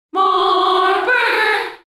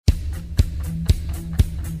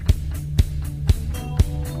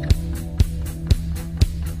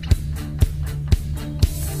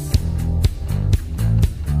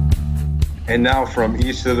And now from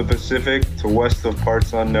east of the Pacific to west of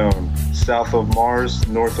parts unknown, south of Mars,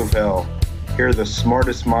 north of hell, here are the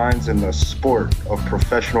smartest minds in the sport of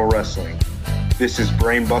professional wrestling. This is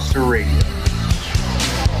Brainbuster Radio.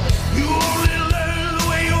 You only learn the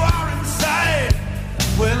way you are inside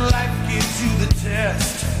when life gives you the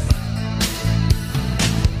test.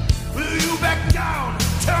 Will you back down,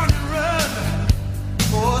 turn and run,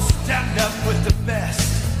 or stand up with the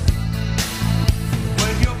best?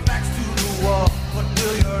 When your back's to the wall, what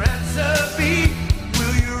will your answer be?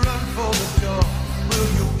 Will you run for the door? Will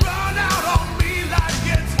you run out on me like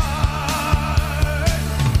it's hard?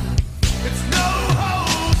 It's no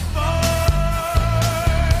holds barred.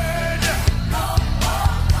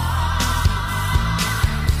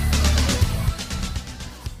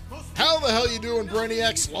 How the hell you doing,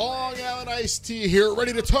 Brainiacs? Long Island Iced Tea here,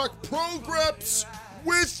 ready to talk Progreps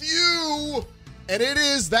with you. And it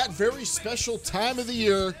is that very special time of the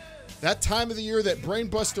year, that time of the year that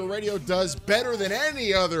Brainbuster Radio does better than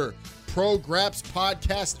any other Progreps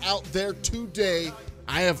podcast out there today.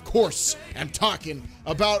 I, of course, am talking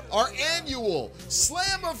about our annual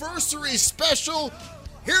Slammiversary special.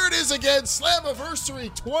 Here it is again,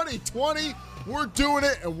 Slammiversary 2020. We're doing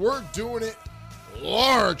it, and we're doing it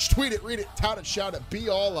large. Tweet it, read it, tout it, shout it, be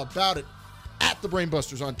all about it. At the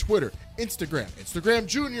Brainbusters on Twitter, Instagram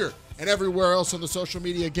Junior, and everywhere else on the social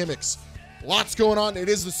media gimmicks. Lots going on. It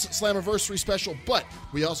is the Slammiversary special, but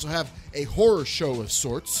we also have a horror show of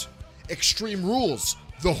sorts. Extreme Rules,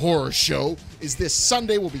 the horror show, is this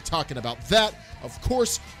Sunday. We'll be talking about that. Of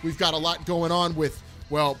course, we've got a lot going on with,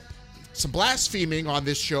 well, some blaspheming on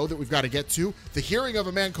this show that we've got to get to. The hearing of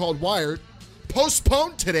a man called Wired,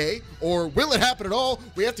 postponed today, or will it happen at all?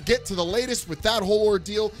 We have to get to the latest with that whole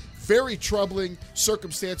ordeal. Very troubling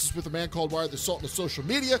circumstances with a man called Wired, the Salt in the social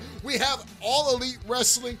media. We have All Elite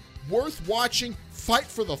Wrestling, worth watching, Fight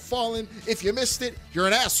for the Fallen. If you missed it, you're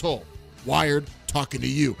an asshole. Wired talking to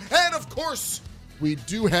you. And of course, we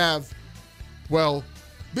do have, well,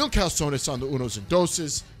 Bill Calzones on the Unos and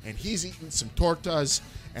Doses, and he's eating some tortas,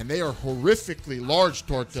 and they are horrifically large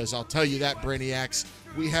tortas, I'll tell you that, Brainiacs.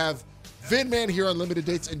 We have Vin Man here on Limited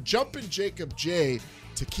Dates, and Jumpin' Jacob J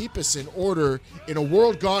to keep us in order in a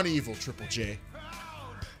world gone evil, Triple J.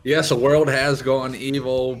 Yes, the world has gone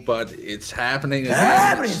evil, but it's happening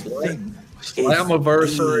again.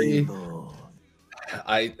 Slammiversary.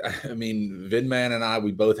 I mean, Vidman and I,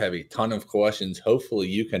 we both have a ton of questions. Hopefully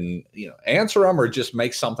you can, answer them or just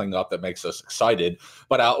make something up that makes us excited.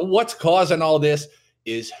 But what's causing all this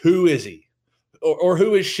is, who is he? Or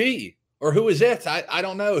who is she? Or who is it? I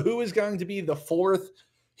don't know. Who is going to be the fourth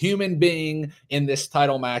human being in this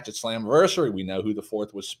title match at Slammiversary? We know who the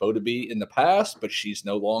fourth was supposed to be in the past, but she's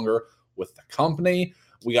no longer with the company.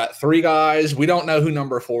 We got three guys. We don't know who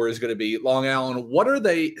number four is going to be. Long Island, what are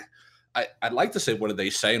they? I'd like to say, what are they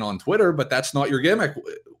saying on Twitter, but that's not your gimmick.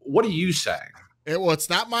 What are you saying? Well, it's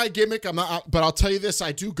not my gimmick. I'm not, but I'll tell you this: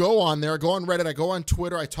 I do go on there, I go on Reddit, I go on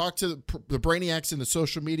Twitter, I talk to the Brainiacs in the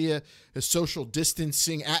social media, the social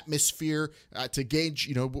distancing atmosphere to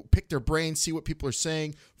gauge, pick their brains, see what people are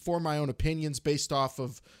saying, form my own opinions based off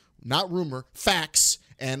of not rumor, facts.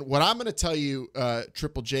 And what I'm going to tell you,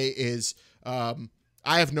 Triple J, is I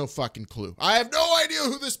have no fucking clue. I have no idea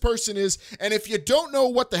who this person is. And if you don't know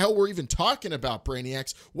what the hell we're even talking about,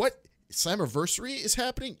 Brainiacs, what Slammiversary is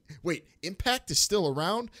happening? Wait, Impact is still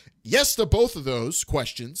around? Yes to both of those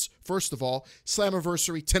questions. First of all,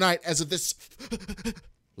 Slammiversary tonight, as of this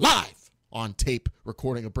live on tape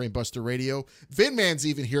recording of Brainbuster Radio. Vinman's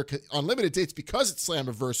even here on Limited Dates because it's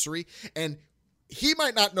Slammiversary, and he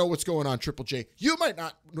might not know what's going on, Triple J. You might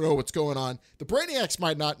not know what's going on. The Brainiacs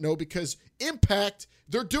might not know because Impact,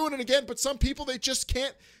 they're doing it again, but some people, they just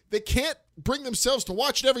can't bring themselves to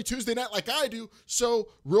watch it every Tuesday night like I do. So,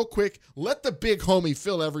 real quick, let the big homie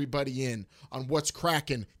fill everybody in on what's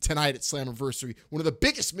cracking tonight at Slammiversary, one of the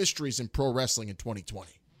biggest mysteries in pro wrestling in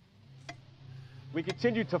 2020. We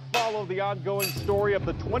continue to follow the ongoing story of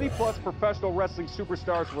the 20-plus professional wrestling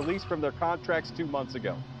superstars released from their contracts 2 months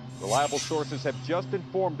ago. Reliable sources have just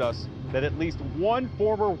informed us that at least one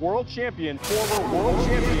former world champion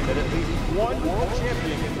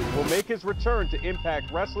will make his return to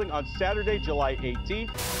Impact Wrestling on Saturday, July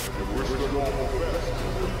 18th.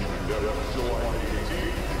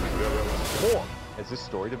 More as this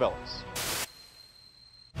story develops.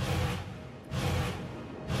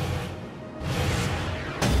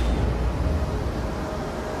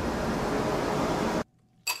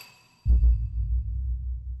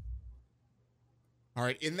 All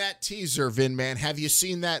right, in that teaser, Vin Man, have you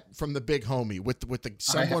seen that from the big homie with the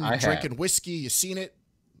someone drinking whiskey? You seen it?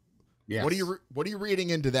 Yes. What are you reading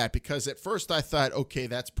into that? Because at first I thought, okay,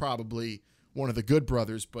 that's probably one of the Good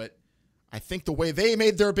brothers, but I think the way they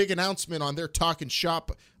made their big announcement on their talking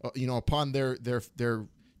shop, upon their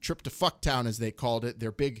trip to Fucktown, as they called it,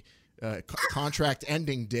 their big contract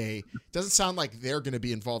ending day, doesn't sound like they're going to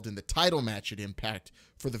be involved in the title match at Impact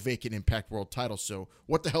for the vacant Impact World title. So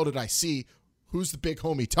what the hell did I see? Who's the big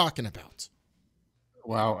homie talking about?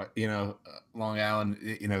 Well, Long Island,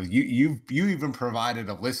 you even provided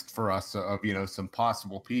a list for us of, some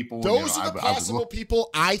possible people. Those are the possible people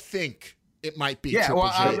I think it might be. Yeah, Triple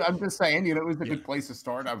well, J. I'm just saying, it was a good place to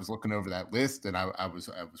start. I was looking over that list, and I was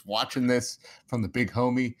watching this from the big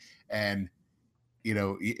homie, and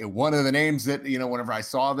one of the names that whenever I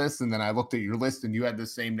saw this, and then I looked at your list, and you had the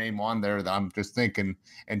same name on there, that I'm just thinking,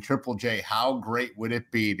 and Triple J, how great would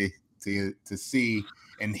it be to see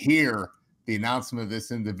and hear the announcement of this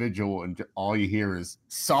individual, and all you hear is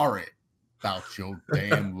 "Sorry about your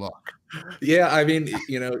damn luck." Yeah, I mean,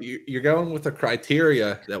 you're going with the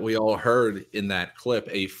criteria that we all heard in that clip,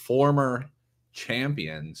 a former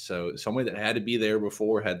champion. So somebody that had to be there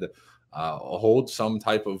before, had to hold some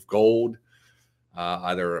type of gold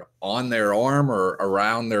either on their arm or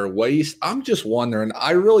around their waist. I'm just wondering,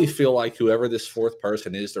 I really feel like whoever this fourth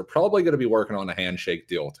person is, they're probably going to be working on a handshake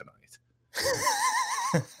deal tonight.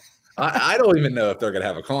 I don't even know if they're going to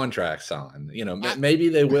have a contract signed. Maybe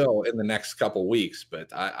they will in the next couple weeks, but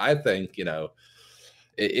I think,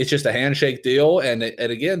 it's just a handshake deal. And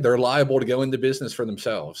again, they're liable to go into business for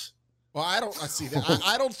themselves. Well, I see that.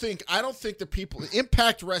 I don't think the people,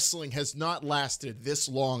 Impact Wrestling has not lasted this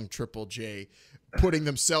long, Triple J, putting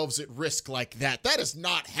themselves at risk like that. That is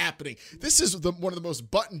not happening. This is one of the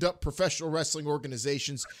most buttoned up professional wrestling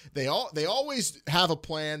organizations. They always have a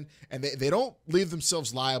plan, and they don't leave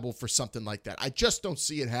themselves liable for something like that. I just don't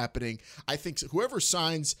see it happening. I think whoever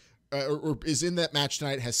signs or is in that match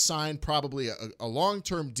tonight has signed probably a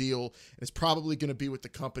long-term deal and is probably going to be with the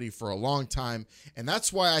company for a long time. And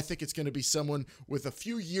that's why I think it's going to be someone with a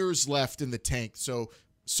few years left in the tank. So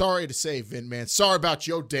sorry to say, Vin, man, sorry about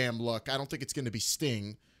your damn luck. I don't think it's going to be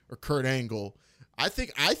Sting or Kurt Angle. I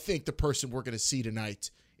think the person we're going to see tonight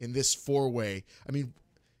in this four-way, I mean,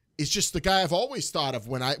 is just the guy I've always thought of.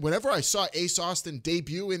 Whenever I saw Ace Austin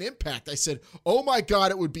debut in Impact, I said, oh my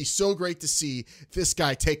God, it would be so great to see this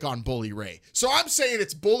guy take on Bully Ray. So I'm saying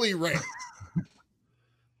it's Bully Ray.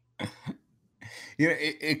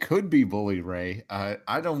 It could be Bully Ray.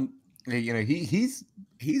 I don't, he's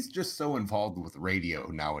just so involved with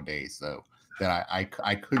radio nowadays, though, that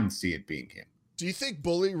I couldn't see it being him. Do you think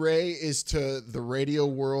Bully Ray is to the radio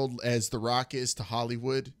world as The Rock is to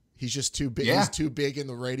Hollywood? He's just too big. Yeah. He's too big in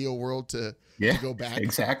the radio world to go back.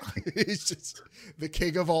 Exactly. He's just the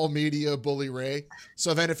king of all media, Bully Ray.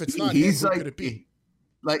 So then, if it's not him, who could it be?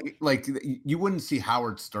 Like you wouldn't see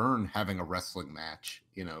Howard Stern having a wrestling match,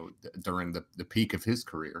 during the peak of his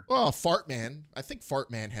career. Well, Fartman. I think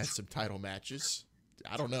Fartman had some title matches.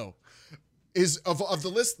 I don't know. Is of the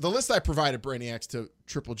list I provided Brainiacs to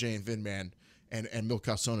Triple J and Vinman and Mil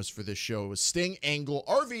Calzones for this show was Sting, Angle,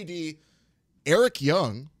 RVD, Eric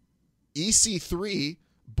Young, EC3,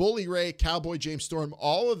 Bully Ray, Cowboy James Storm.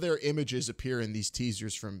 All of their images appear in these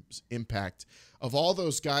teasers from Impact. Of all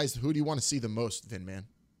those guys, who do you want to see the most, Vin Man?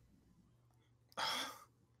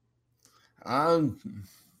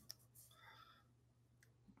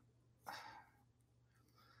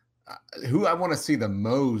 Who I want to see the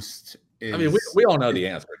most is, I mean, we all know the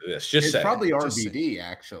answer to this. It's probably RVD,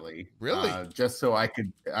 actually. Really? Just so I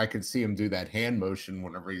could see him do that hand motion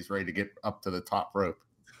whenever he's ready to get up to the top rope.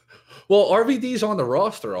 Well, RVD's on the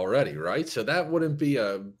roster already, right? So that wouldn't be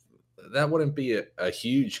a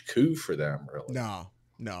huge coup for them, really.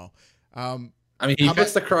 No. I mean, he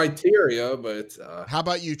fits the criteria, but how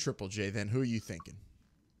about you, Triple J? Then who are you thinking?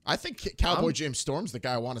 I think Cowboy James Storm's the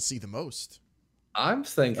guy I want to see the most. I'm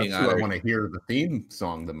thinking That's who I want to hear the theme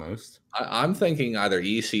song the most. I'm thinking either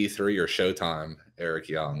EC3 or Showtime Eric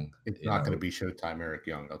Young. It's not going to be Showtime Eric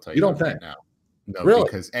Young. I'll tell you. You don't right think? Now. No, really?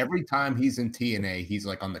 Because every time he's in TNA, he's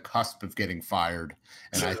like on the cusp of getting fired,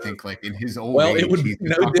 and I think like in his old age, it would be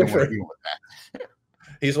no different.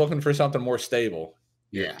 He's looking for something more stable.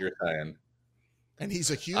 Yeah, you're saying. And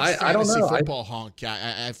he's a huge fantasy football honk.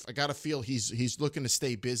 I got to feel he's looking to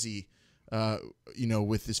stay busy,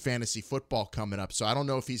 with his fantasy football coming up. So I don't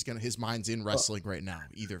know if his mind's in wrestling right now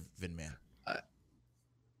either, Vin Man.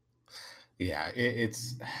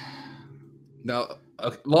 It's. Now,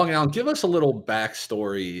 Long Island, give us a little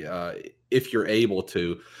backstory, if you're able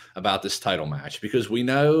to, about this title match, because we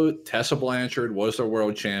know Tessa Blanchard was their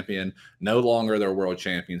world champion, no longer their world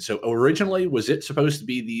champion. So originally, was it supposed to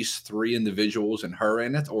be these three individuals and her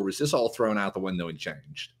in it, or was this all thrown out the window and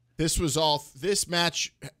changed? This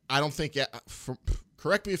match, I don't think,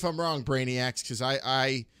 correct me if I'm wrong, Brainiacs, because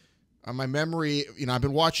I on my memory, I've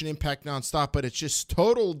been watching Impact nonstop, but it's just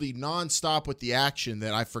totally nonstop with the action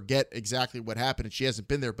that I forget exactly what happened, and she hasn't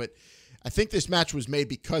been there. But I think this match was made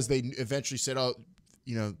because they eventually said, oh,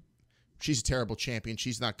 she's a terrible champion.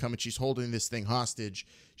 She's not coming. She's holding this thing hostage.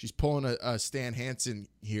 She's pulling a Stan Hansen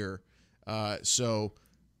here. So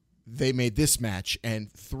they made this match,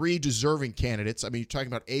 and 3 deserving candidates. I mean, you're talking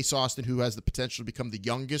about Ace Austin, who has the potential to become the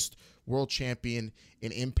youngest world champion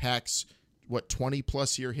in Impact's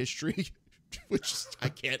 20-plus year history, which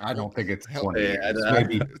I don't think it's 20. Yeah,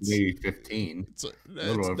 maybe 15. It's a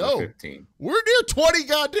little over 15. We're near 20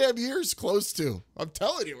 goddamn years, close to. I'm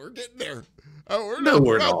telling you, we're getting there. We're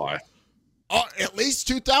not. At least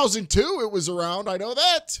 2002, it was around. I know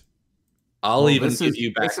that. I'll even give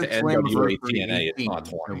you back to NWA TNA. It's not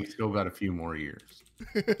 20. We still got a few more years.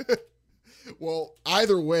 Well,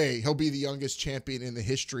 either way, he'll be the youngest champion in the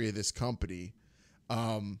history of this company.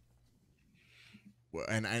 And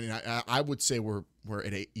I would say we're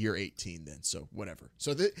at year 18 then, so whatever.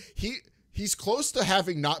 So he's close to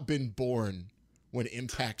having not been born when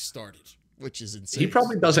Impact started, which is insane. He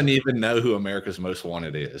probably doesn't even know who America's Most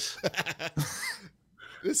Wanted is.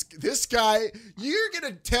 This guy, you're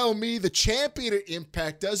gonna tell me the champion at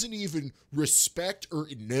Impact doesn't even respect or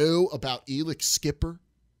know about Elix Skipper?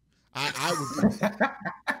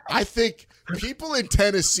 I think people in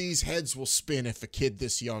Tennessee's heads will spin if a kid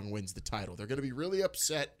this young wins the title. They're going to be really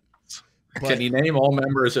upset. Can you name all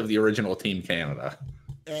members of the original Team Canada?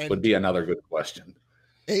 Would be another good question.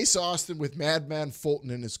 Ace Austin with Madman Fulton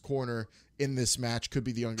in his corner in this match could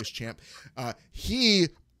be the youngest champ. He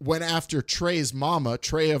went after Trey's mama,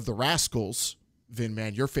 Trey of the Rascals, Vin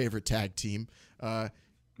Man, your favorite tag team.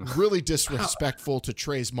 Really disrespectful to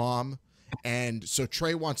Trey's mom. And so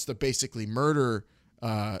Trey wants to basically murder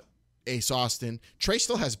Ace Austin. Trey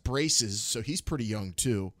still has braces, so he's pretty young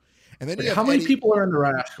too. And then how many people are in the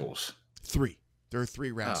Rascals? 3. There are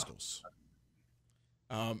 3 Rascals.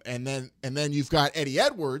 Oh. And then you've got Eddie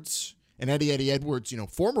Edwards, and Eddie Edwards,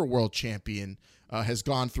 former world champion, has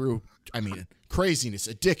gone through, craziness,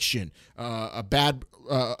 addiction, a bad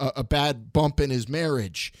bump in his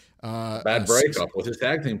marriage, bad breakup with his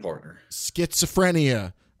tag team partner,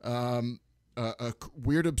 schizophrenia. A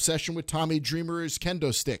weird obsession with Tommy Dreamer's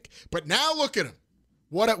kendo stick. But now look at him.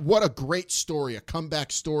 What a great story, a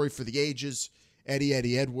comeback story for the ages.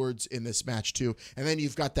 Eddie Edwards in this match too. And then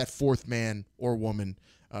you've got that 4th man or woman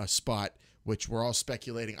spot, which we're all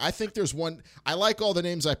speculating. I think there's one. I like all the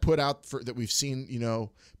names I put out that we've seen,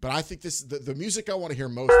 but I think the music I want to hear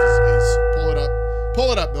most is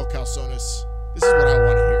pull it up, Mil Calzones. This is what I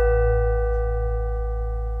want to hear.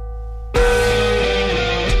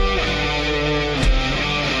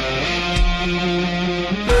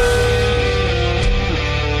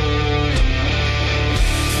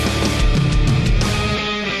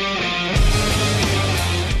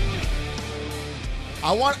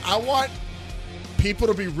 I want people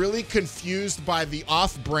to be really confused by the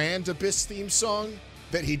off-brand Abyss theme song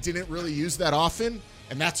that he didn't really use that often,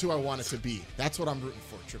 and that's who I want it to be. That's what I'm rooting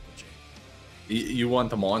for, Triple J. You want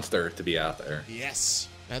the monster to be out there. Yes.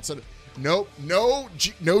 No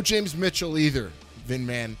James Mitchell either, Vin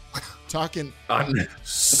Man. Talking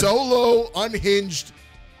solo, unhinged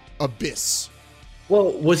Abyss.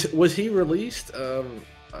 Well, was he released a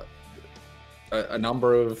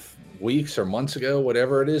number of weeks or months ago,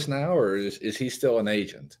 whatever it is now, or is he still an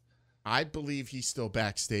agent? I believe he's still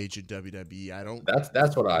backstage at WWE. I don't.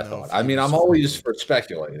 That's what I thought. I mean, I'm always for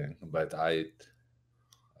speculating, but I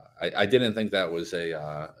didn't think that was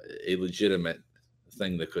a legitimate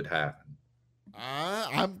thing that could happen.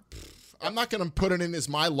 I'm not going to put it in as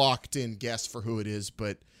my locked in guess for who it is,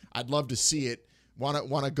 but I'd love to see it.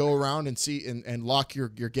 Want to go around and see and lock your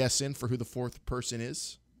guess in for who the 4th person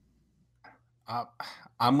is?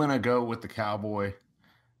 I'm gonna go with the Cowboy,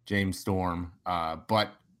 James Storm.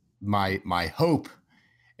 But my hope,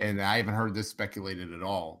 and I haven't heard this speculated at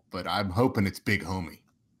all, but I'm hoping it's Big Homie.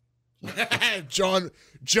 John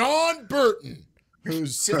Burton,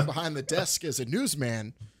 who's sitting behind the desk as a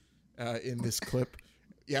newsman in this clip.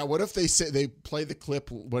 Yeah, what if they play the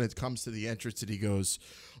clip when it comes to the entrance and he goes,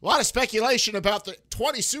 a lot of speculation about the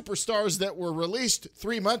 20 superstars that were released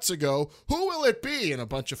 3 months ago. Who will it be? And a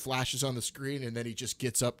bunch of flashes on the screen, and then he just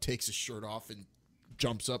gets up, takes his shirt off, and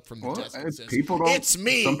jumps up from the desk and says, it's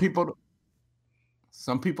me.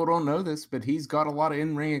 Some people don't know this, but he's got a lot of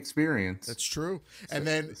in-ring experience. That's true. And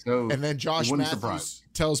then Josh Matthews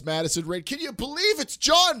tells Madison Rayne, can you believe it's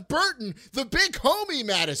John Burton, the Big Homie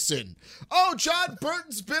Madison? Oh, John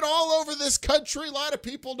Burton's been all over this country. A lot of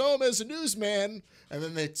people know him as a newsman. And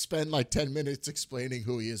then they spend like 10 minutes explaining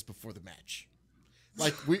who he is before the match.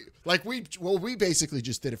 we basically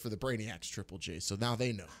just did it for the Brainiacs, Triple J. So now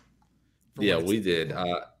they know. Yeah, we did.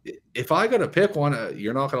 If I got to pick one,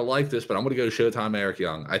 you're not going to like this, but I'm going to go Showtime Eric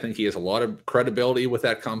Young. I think he has a lot of credibility with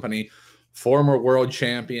that company. Former world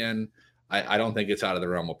champion. I don't think it's out of the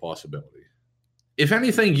realm of possibility. If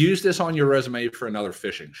anything, use this on your resume for another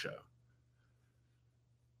fishing show.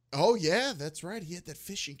 Oh, yeah, that's right. He had that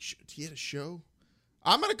fishing show. He had a show.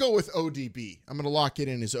 I'm going to go with ODB. I'm going to lock it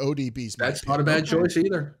in as ODB's. That's not a bad choice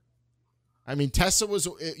either. I mean, Tessa was,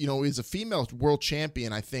 is a female world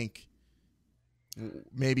champion. I think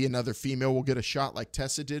maybe another female will get a shot like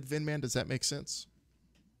Tessa did. Vinman, does that make sense?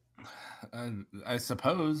 I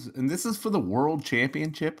suppose. And this is for the world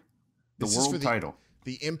championship, the world title.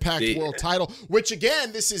 The Impact World title, which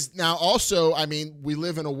again, this is now also, I mean, we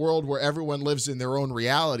live in a world where everyone lives in their own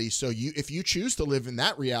reality. So if you choose to live in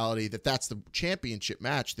that reality, that's the championship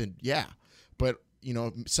match, then yeah. But,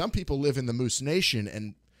 some people live in the Moose Nation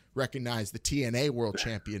and recognize the TNA world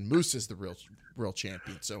champion. Moose is the real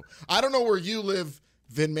champion. So I don't know where you live,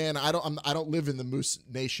 Vinman. I don't live in the Moose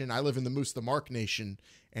Nation. I live in the Moose the Mark Nation.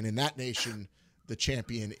 And in that nation, the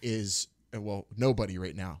champion is, nobody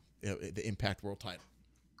right now, the Impact World title.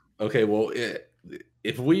 Okay, well,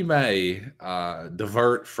 if we may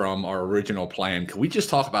divert from our original plan, can we just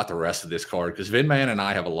talk about the rest of this card? Because Vinman and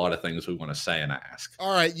I have a lot of things we want to say and ask.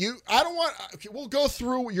 All right, we'll go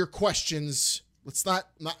through your questions. Let's not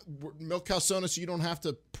Milk Calzona, so you don't have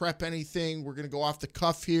to prep anything. We're gonna go off the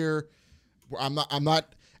cuff here.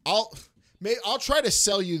 I'll try to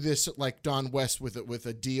sell you this like Don West with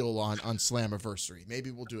a deal on Slammiversary.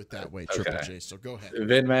 Maybe we'll do it that way, Triple J. So go ahead.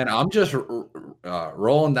 Vinman, I'm just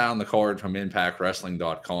rolling down the card from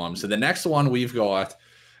ImpactWrestling.com. So the next one we've got,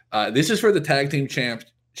 this is for the Tag Team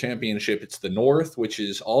Championship. It's the North, which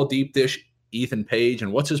is all deep dish Ethan Page.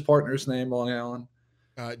 And what's his partner's name, Long Island?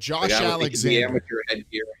 Josh Alexander. The amateur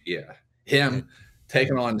headgear. Yeah. Him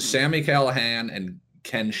taking on Sami Callihan and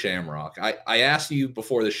Ken Shamrock. I asked you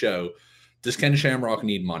before the show, does Ken Shamrock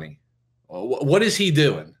need money? What is he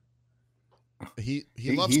doing? He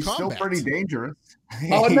loves he's combat. Still pretty dangerous.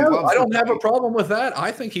 Oh no, I don't have a problem with that.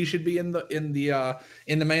 I think he should be in the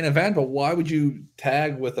main event. But why would you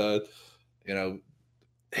tag with a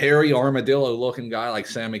hairy armadillo looking guy like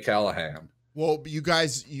Sami Callihan? Well, you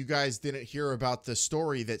guys didn't hear about the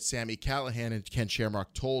story that Sami Callihan and Ken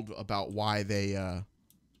Shamrock told about why they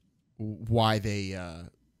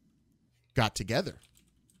got together.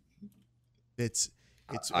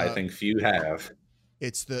 I think few have.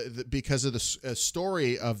 It's because of the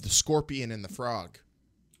story of the Scorpion and the Frog.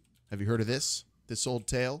 Have you heard of this old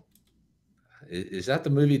tale? Is that the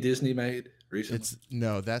movie Disney made recently?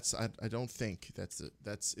 I don't think it's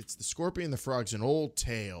the Scorpion and the Frog's an old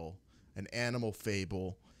tale, an animal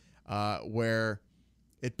fable, where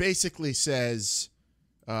it basically says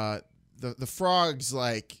the frog's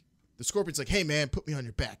like, the Scorpion's like, hey man, put me on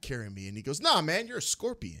your back, carry me, and he goes, nah man, you're a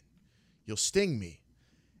scorpion. You'll sting me.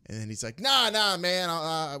 And then he's like, nah, man.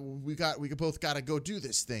 We both got to go do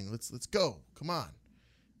this thing. Let's go. Come on.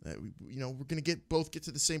 We're gonna get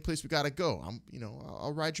to the same place. We got to go.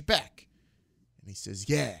 I'll ride your back. And he says,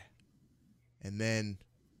 yeah. And then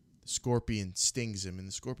the Scorpion stings him, and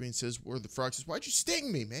the Scorpion says, or the Frog says, why'd you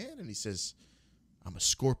sting me, man? And he says, I'm a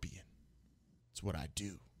scorpion. It's what I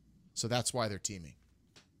do. So that's why they're teaming.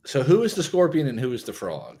 So who is the Scorpion and who is the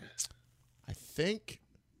Frog? I think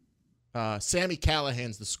Sami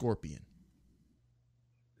Callihan's the Scorpion.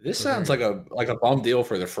 This sounds like a bum deal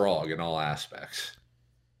for the Frog in all aspects.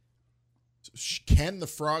 Ken the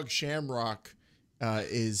Frog Shamrock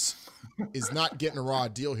is not getting a raw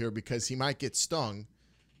deal here because he might get stung.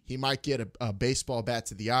 He might get a baseball bat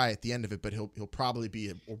to the eye at the end of it, but he'll probably be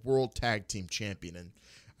a world tag team champion. And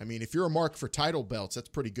I mean, if you're a mark for title belts, that's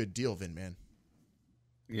a pretty good deal, Vin, man.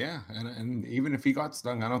 Yeah, and even if he got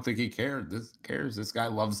stung, I don't think he cared. This guy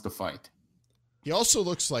loves to fight. He also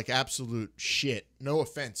looks like absolute shit. No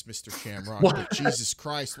offense, Mr. Shamrock, but Jesus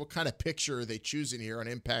Christ, what kind of picture are they choosing here on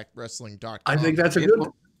ImpactWrestling.com? I think that's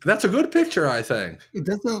a good picture, I think. It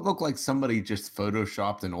doesn't look like somebody just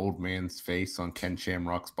photoshopped an old man's face on Ken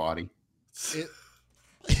Shamrock's body.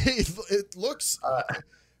 It looks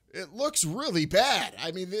really bad.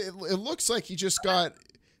 I mean, it looks like he just got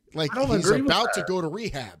he's about to go to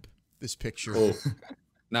rehab. This picture. Oh.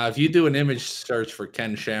 Now, if you do an image search for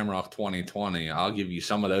Ken Shamrock 2020, I'll give you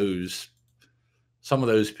some of those. Some of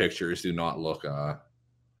those pictures do not look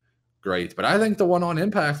great, but I think the one on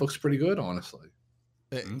Impact looks pretty good, honestly.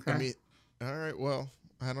 Okay. I mean, all right. Well,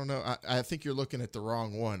 I don't know. I think you're looking at the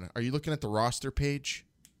wrong one. Are you looking at the roster page?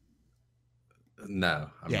 No.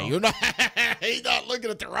 You're not. He's not looking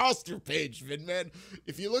at the roster page, Vin, man.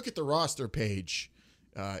 If you look at the roster page,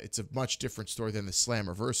 It's a much different story than the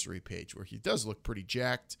Slammiversary page, where he does look pretty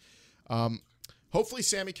jacked. Hopefully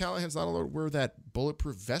Sami Callihan's not allowed to wear that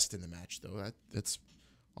bulletproof vest in the match, though. That's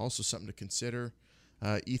also something to consider.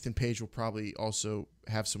 Ethan Page will probably also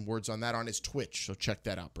have some words on that on his Twitch, so check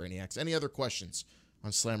that out, Brainiacs. Any other questions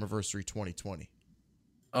on Slammiversary 2020?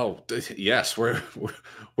 Oh, yes, we're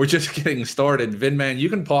just getting started. Vinman, you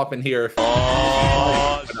can pop in here.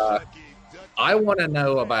 I want to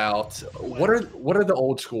know about what are the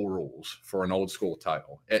old school rules for an old school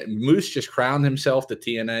title? Moose just crowned himself the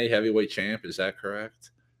TNA heavyweight champ. Is that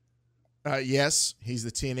correct? Yes, he's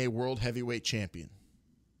the TNA World Heavyweight Champion.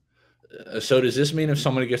 So does this mean if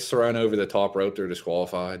somebody gets thrown over the top rope, they're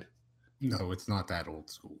disqualified? No, it's not that old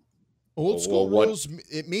school. Old school rules,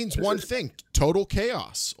 it means one thing: total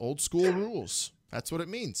chaos. Old school rules. That's what it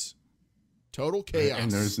means. Total chaos.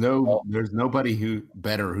 And there's nobody who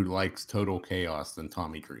likes total chaos than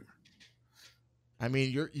Tommy Dreamer. I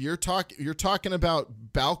mean, you're talking about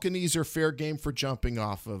balconies are fair game for jumping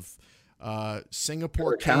off of.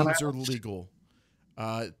 Singapore canes are legal.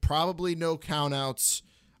 Probably no countouts.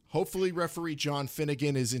 Hopefully, referee John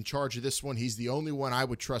Finnegan is in charge of this one. He's the only one I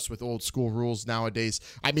would trust with old school rules nowadays.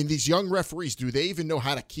 I mean, these young referees, do they even know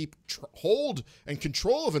how to keep hold and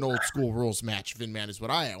control of an old school rules match? Vinman is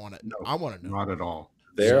what I want to know. I want to know. Not at all.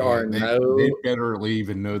 They better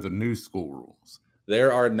even know the new school rules.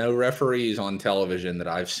 There are no referees on television that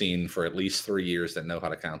I've seen for at least 3 years that know how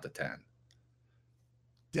to count to 10.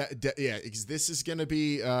 Yeah, this is going to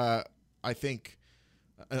be, I think,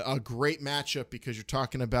 a great matchup because you're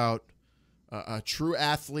talking about a true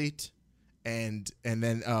athlete and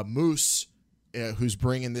then Moose, who's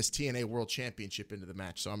bringing this TNA World Championship into the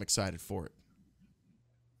match. So I'm excited for it.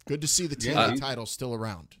 Good to see the TNA title still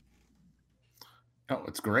around. Oh,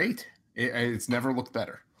 it's great. It's never looked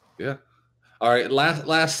better. Yeah. All right.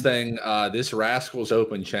 Last thing. This Rascals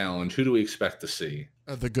Open Challenge. Who do we expect to see?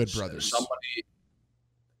 The Good Brothers. Somebody.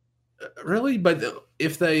 Really, but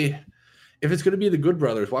if it's going to be the Good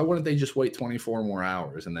Brothers, why wouldn't they just wait 24 more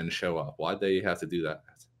hours and then show up? Why'd they have to do that?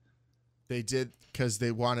 They did because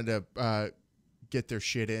they wanted to get their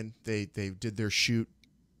shit in. They did their shoot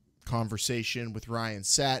conversation with Ryan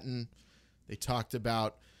Satin. They talked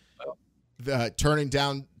about turning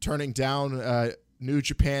down New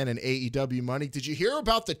Japan and AEW money. Did you hear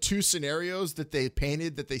about the two scenarios that they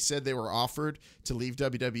painted that they said they were offered to leave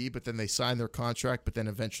WWE, but then they signed their contract, but then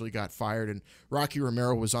eventually got fired? And Rocky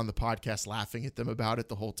Romero was on the podcast laughing at them about it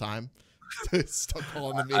the whole time. Stop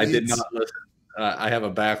calling them idiots. I did not listen. I have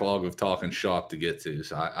a backlog of talking shop to get to,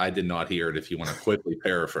 so I did not hear it. If you want to quickly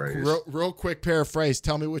paraphrase. Real quick paraphrase.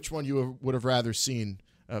 Tell me which one you would have rather seen,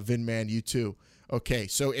 Vinman, you too. Okay,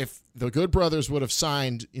 so if the Good Brothers would have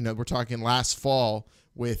signed, we're talking last fall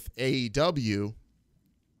with AEW,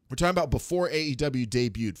 we're talking about before AEW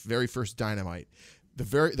debuted, very first Dynamite.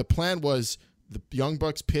 The plan was the Young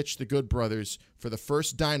Bucks pitched the Good Brothers for the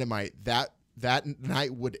first Dynamite. That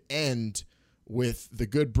night would end with the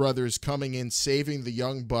Good Brothers coming in, saving the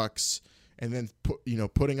Young Bucks, and then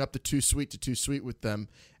putting up the Too Sweet with them,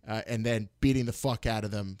 and then beating the fuck out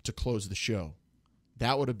of them to close the show.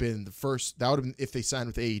 That would have been if they signed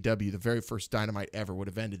with AEW, the very first Dynamite ever would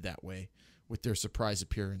have ended that way with their surprise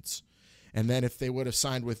appearance. And then if they would have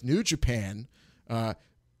signed with New Japan,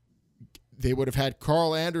 they would have had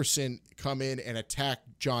Carl Anderson come in and attack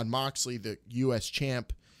Jon Moxley, the U.S.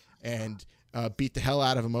 champ, and beat the hell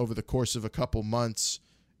out of him over the course of a couple months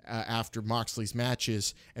after Moxley's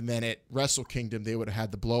matches. And then at Wrestle Kingdom, they would have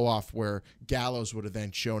had the blow-off where Gallows would have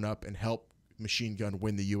then shown up and helped Machine Gun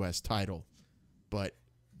win the U.S. title. But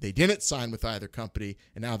they didn't sign with either company,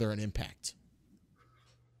 and now they're an Impact.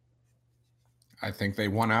 I think they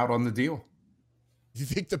won out on the deal. You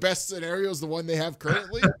think the best scenario is the one they have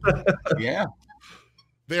currently? Yeah.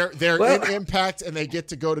 They're in Impact, and they get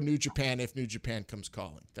to go to New Japan if New Japan comes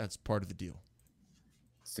calling. That's part of the deal.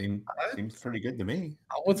 Seems pretty good to me.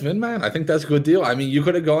 What's Vinman? I think that's a good deal. I mean, you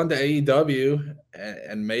could have gone to AEW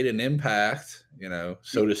and made an impact,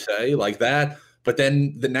 so to say, like that. But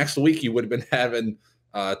then the next week you would have been having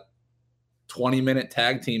 20-minute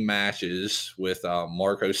tag team matches with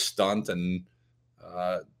Marco Stunt and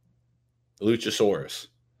Luchasaurus.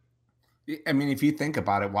 I mean, if you think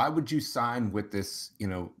about it, why would you sign with this,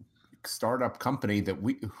 startup company that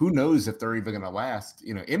who knows if they're even going to last?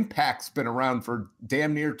 Impact's been around for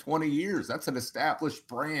damn near 20 years. That's an established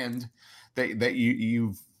brand that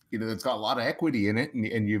you've that's got a lot of equity in it,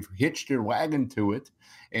 and you've hitched your wagon to it,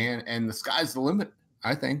 and the sky's the limit,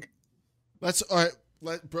 I think. Let's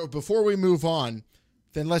before we move on,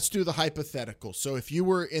 Then let's do the hypothetical. So if you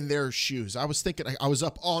were in their shoes, I was thinking, I was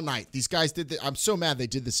up all night. These guys did I'm so mad they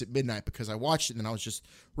did this at midnight because I watched it and I was just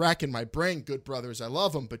racking my brain. Good brothers, I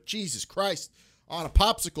love them. But Jesus Christ, on a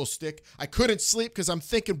popsicle stick, I couldn't sleep because I'm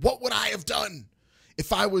thinking, what would I have done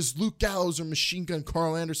if I was Luke Gallows or Machine Gun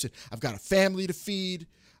Carl Anderson? I've got a family to feed.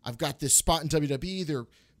 I've got this spot in WWE. They're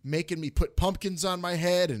making me put pumpkins on my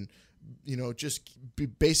head and, just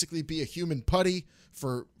basically be a human putty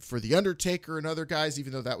for The Undertaker and other guys,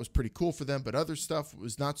 even though that was pretty cool for them, but other stuff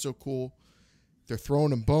was not so cool. They're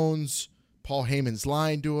throwing him bones. Paul Heyman's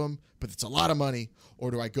lying to him, but it's a lot of money. Or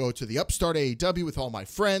do I go to the upstart AEW with all my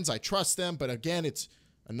friends? I trust them, but again, it's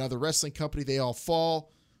another wrestling company. They all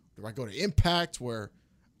fall. Do I go to Impact where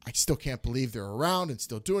I still can't believe they're around and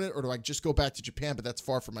still doing it? Or do I just go back to Japan, but that's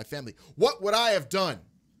far from my family? What would I have done?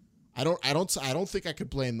 I don't think I could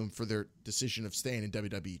blame them for their decision of staying in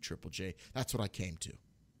WWE, Triple J. That's what I came to.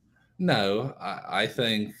 No, I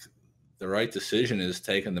think the right decision is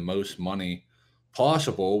taking the most money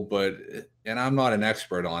possible, and I'm not an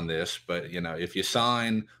expert on this, but if you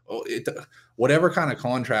sign whatever kind of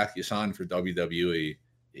contract you sign for WWE,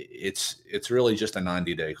 it's really just a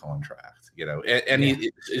 90-day contract,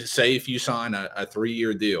 say if you sign a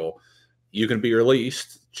 3-year deal, you can be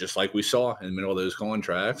released just like we saw in the middle of those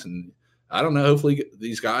contracts. And I don't know, hopefully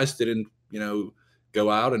these guys didn't, go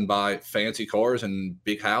out and buy fancy cars and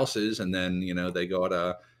big houses. And then, they got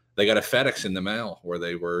a FedEx in the mail where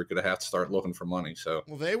they were going to have to start looking for money. So,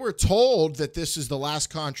 well, they were told that this is the last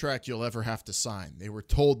contract you'll ever have to sign. They were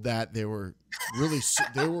told that. They were really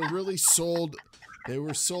sold. They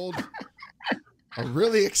were sold a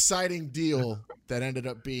really exciting deal that ended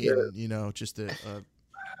up being, just a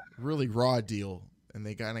really raw deal. And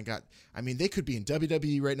they kind of got, they could be in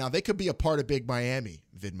WWE right now. They could be a part of Big Miami,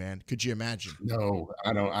 Vidman. Could you imagine? No,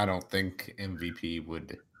 I don't think MVP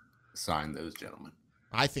would sign those gentlemen.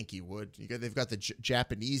 I think he would. They've got the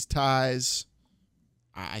Japanese ties.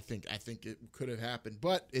 I think it could have happened,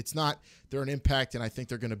 but it's not. They're an Impact, and I think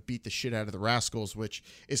they're going to beat the shit out of the Rascals, which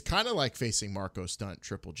is kind of like facing Marco Stunt,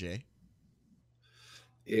 Triple J.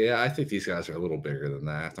 Yeah, I think these guys are a little bigger than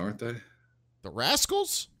that, aren't they? The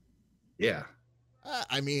Rascals? Yeah.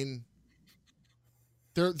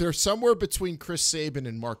 They're somewhere between Chris Sabin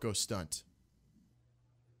and Marco Stunt.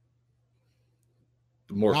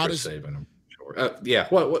 More not Chris Sabin, I'm sure. Yeah,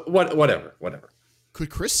 whatever.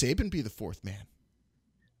 Could Chris Sabin be the fourth man?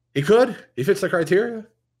 He could. He fits the criteria.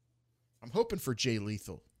 I'm hoping for Jay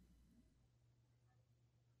Lethal.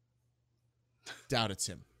 Doubt it's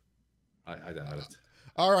him. I doubt it.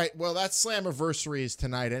 All right. Well, that Slammiversary is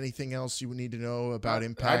tonight. Anything else you would need to know about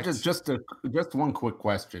Impact? Just one quick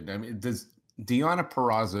question. Does Deonna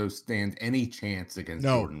Purrazzo stand any chance against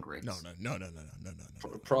Jordan Grace? No.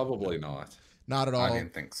 Probably not. Not at all. I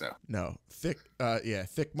didn't think so. No. Thick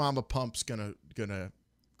Mama Pump's gonna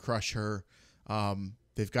crush her.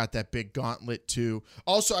 They've got that big gauntlet too.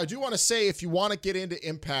 Also, I do want to say, if you want to get into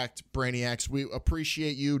Impact, Brainiacs, we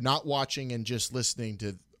appreciate you not watching and just listening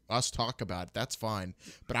to us talk about it. That's fine.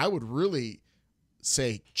 But I would really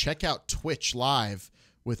say check out Twitch Live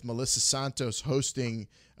with Melissa Santos hosting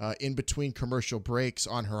in between commercial breaks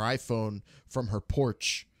on her iPhone from her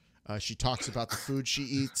porch. She talks about the food she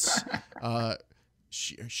eats.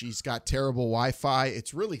 She's got terrible Wi-Fi.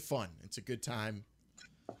 It's really fun. It's a good time.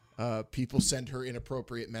 People send her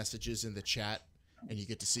inappropriate messages in the chat, and you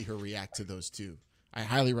get to see her react to those too. I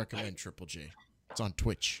highly recommend Triple J. It's on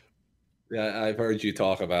Twitch. Yeah, I've heard you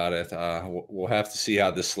talk about it. We'll have to see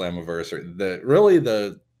how this Slammiversary.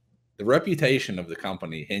 The reputation of the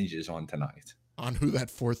company hinges on tonight. On who that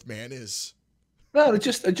fourth man is. No,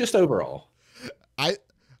 just overall. I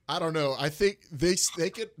don't know. I think they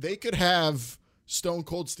could have Stone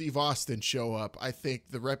Cold Steve Austin show up. I think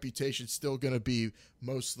the reputation's still going to be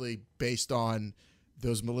mostly based on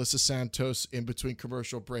those Melissa Santos in between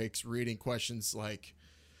commercial breaks reading questions like,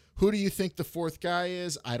 who do you think the fourth guy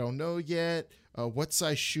is? I don't know yet. What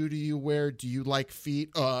size shoe do you wear? Do you like feet?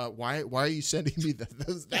 Why are you sending me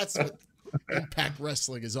that? That's what Impact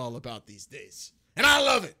Wrestling is all about these days. And I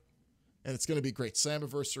love it. And it's going to be great.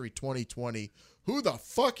 Slammiversary 2020. Who the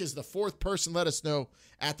fuck is the fourth person? Let us know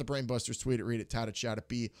at the Brainbusters. Tweet it, read it, tout it, shout it,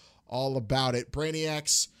 be all about it.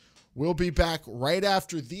 Brainiacs, we'll be back right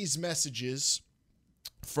after these messages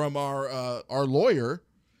from our lawyer.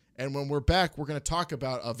 And when we're back, we're going to talk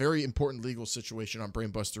about a very important legal situation on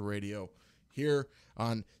Brainbuster Radio here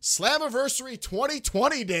on Slammiversary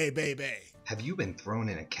 2020 Day, baby. Have you been thrown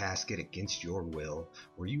in a casket against your will?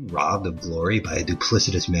 Were you robbed of glory by a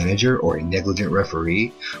duplicitous manager or a negligent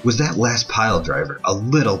referee? Was that last pile driver a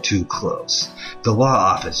little too close? The law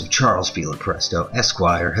office of Charles Fila Presto,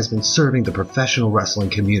 Esquire, has been serving the professional wrestling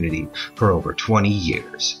community for over 20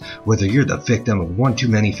 years. Whether you're the victim of one too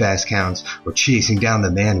many fast counts or chasing down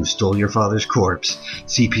the man who stole your father's corpse,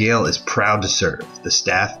 CPL is proud to serve the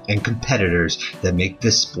staff and competitors that make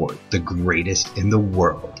this sport the greatest in the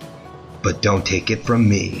world. But don't take it from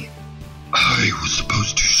me. I was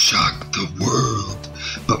supposed to shock the world,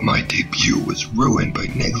 but my debut was ruined by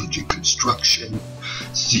negligent construction.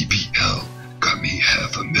 CPL got me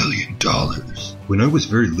 $500,000. When I was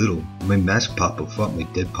very little, my masked papa fought my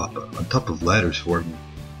dead papa on top of ladders for me.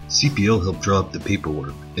 CPL helped draw up the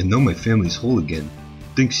paperwork, and now my family's whole again.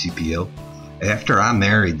 Thanks, CPL. After I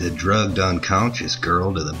married the drugged unconscious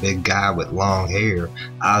girl to the big guy with long hair,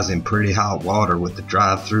 I was in pretty hot water with the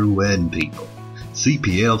drive-through wedding people.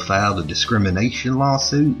 CPL filed a discrimination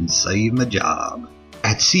lawsuit and saved my job.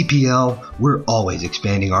 At CPL, we're always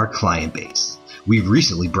expanding our client base. We've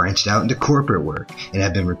recently branched out into corporate work and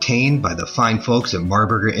have been retained by the fine folks at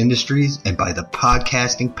Marburger Industries and by the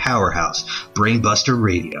podcasting powerhouse Brainbuster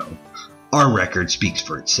Radio. Our record speaks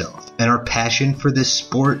for itself, and our passion for this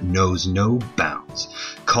sport knows no bounds.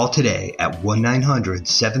 Call today at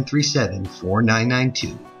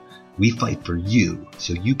 1-900-737-4992. We fight for you,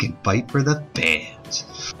 so you can fight for the fans.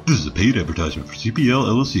 This is a paid advertisement for CPL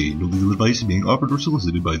LLC. No legal advice is being offered or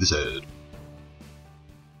solicited by this ad.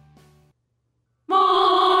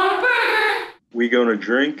 We gonna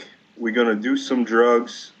drink, we gonna do some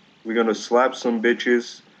drugs, we gonna slap some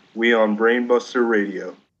bitches. We on Brainbuster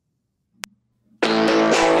Radio.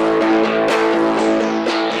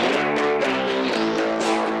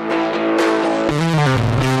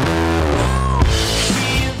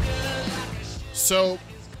 So,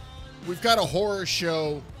 we've got a horror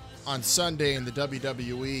show on Sunday in the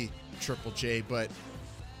WWE Triple J, but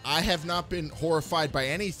I have not been horrified by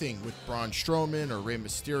anything with Braun Strowman or Rey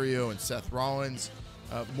Mysterio and Seth Rollins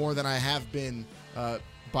more than I have been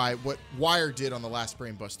by what Wire did on the last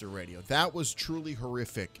Brainbuster Radio. That was truly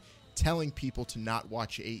horrific, telling people to not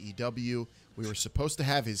watch AEW. We were supposed to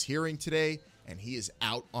have his hearing today, and he is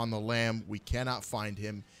out on the lam. We cannot find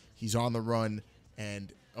him. He's on the run,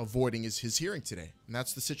 and avoiding his hearing today, and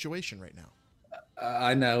that's the situation right now.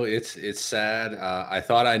 I know it's sad. I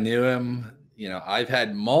thought I knew him. You know, I've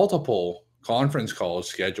had multiple conference calls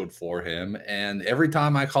scheduled for him, and every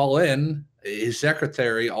time I call in, his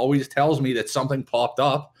secretary always tells me that something popped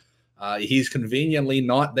up. He's conveniently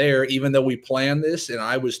not there, even though we planned this, and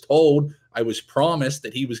I was promised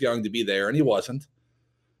that he was going to be there, and he wasn't.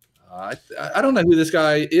 I don't know who this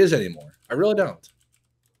guy is anymore. I really don't.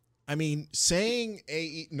 I mean, saying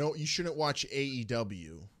no, you shouldn't watch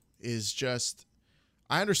AEW is just,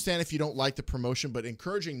 I understand if you don't like the promotion, but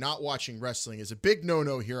encouraging not watching wrestling is a big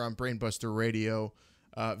no-no here on Brainbuster Radio.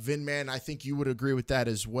 Vin Man, I think you would agree with that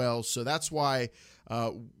as well. So that's why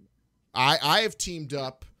I have teamed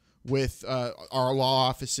up with our law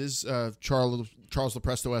offices, Charles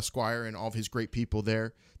Lepresto Esquire and all of his great people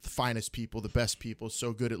there. The finest people, the best people,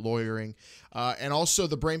 so good at lawyering, and also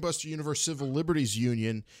the Brainbuster Universe Civil Liberties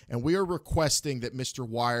Union. And we are requesting that Mr.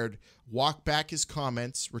 Wired walk back his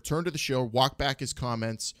comments, return to the show, walk back his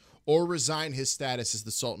comments, or resign his status as the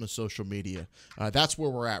Sultan of social media. That's where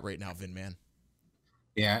we're at right now, Vin Man.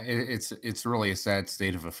 Yeah, it's really a sad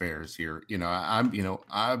state of affairs here. There's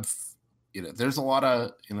a lot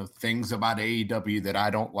of things about AEW that I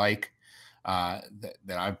don't like.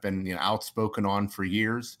 That I've been outspoken on for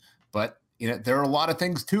years, but there are a lot of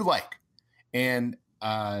things to like, and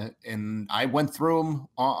I went through them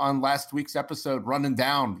on last week's episode, running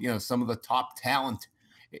down some of the top talent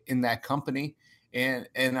in that company, and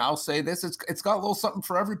I'll say this: it's got a little something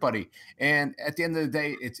for everybody. And at the end of the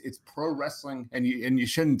day, it's pro wrestling, and you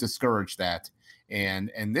shouldn't discourage that. And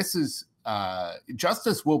this is.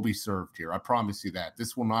 Justice will be served here. I promise you that.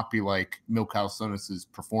 This will not be like Milhouse Sonis's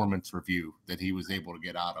performance review that he was able to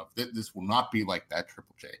get out of. This will not be like that,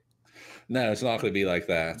 Triple J. No, it's not going to be like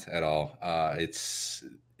that at all. It's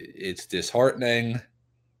disheartening.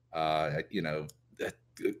 Quite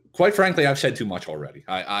frankly, I've said too much already.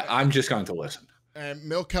 I'm just going to listen. And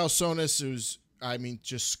Milhouse Sonis, who's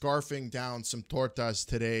just scarfing down some tortas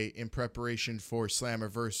today in preparation for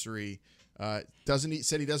Slammiversary.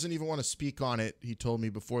 Said he doesn't even want to speak on it. He told me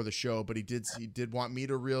before the show, but he did want me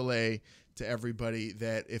to relay to everybody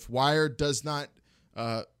that if Wired does not,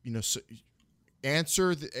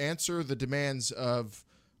 answer the demands of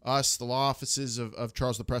us, the law offices of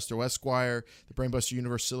Charles Lepresto Esquire, the Brainbuster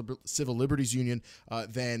Universe Civil Liberties Union,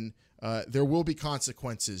 then there will be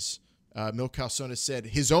consequences. Mil Calzona said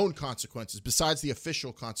his own consequences, besides the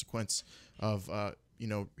official consequence of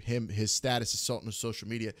his status as Sultan of social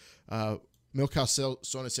media. Mil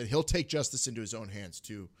Calzona said he'll take justice into his own hands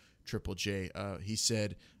too. Triple J. He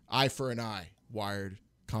said, "Eye for an eye. Wired,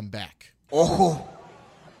 come back." Ojo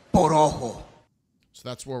por ojo. So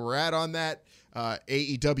that's where we're at on that.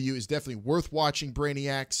 AEW is definitely worth watching,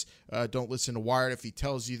 Brainiacs. Don't listen to Wired if he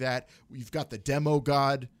tells you that. You've got the Demo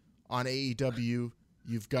God on AEW.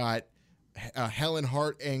 You've got Helen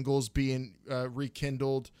Hart angles being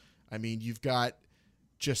rekindled. I mean, you've got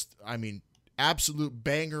absolute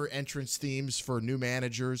banger entrance themes for new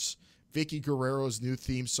managers. Vicky Guerrero's new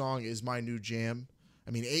theme song is my new jam.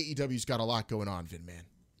 I mean, AEW's got a lot going on, Vin Man.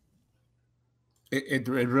 It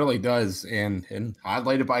really does, and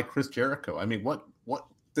highlighted by Chris Jericho. I mean, what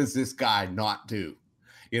does this guy not do?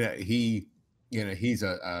 He's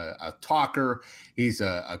a talker. He's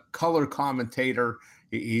a color commentator.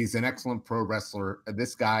 He's an excellent pro wrestler.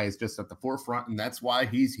 This guy is just at the forefront, and that's why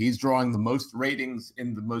he's drawing the most ratings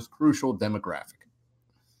in the most crucial demographic.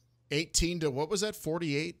 18 to what was that?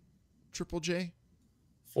 48. Triple J.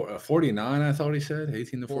 49, I thought he said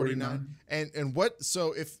 18 to 49. And what?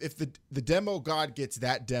 So if the Demo God gets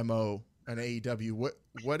that demo on AEW,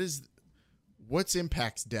 what's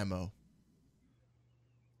Impact's demo?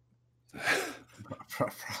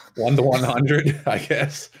 1 to 100, I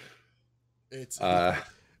guess. It's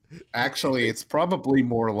actually it's probably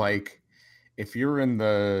more like if you're in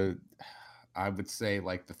the, I would say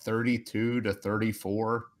like the 32 to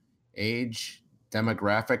 34 age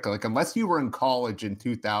demographic, like unless you were in college in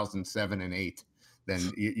 2007 and 8, then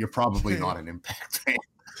you're probably not an Impact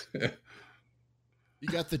fan. You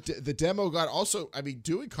got the Demo God. Also, I mean,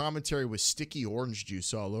 doing commentary with sticky orange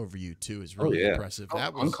juice all over you too is really impressive.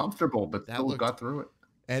 That was uncomfortable, but still got through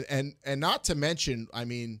it. And not to mention, I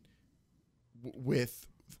mean, with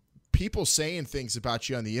people saying things about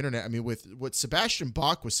you on the internet. I mean, with what Sebastian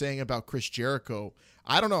Bach was saying about Chris Jericho,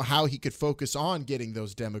 I don't know how he could focus on getting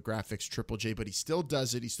those demographics, Triple J, but he still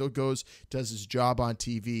does it. He still does his job on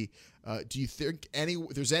TV. Do you think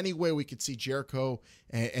there's any way we could see Jericho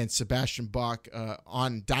and Sebastian Bach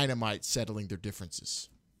on Dynamite settling their differences?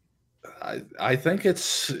 I think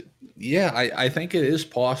it's, I think it is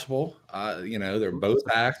possible. They're both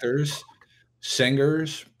actors,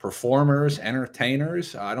 singers, performers,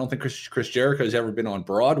 entertainers. I don't think Chris Jericho has ever been on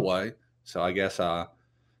Broadway, so I guess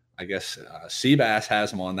Seabass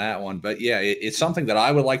has him on that one. But yeah, it's something that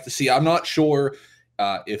I would like to see. I'm not sure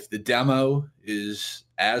if the demo is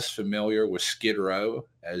as familiar with Skid Row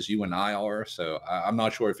as you and I are, so I'm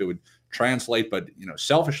not sure if it would translate. But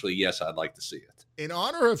selfishly, yes, I'd like to see it. In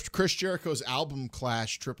honor of Chris Jericho's album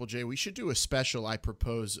clash, Triple J, we should do a special. I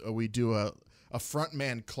propose we do a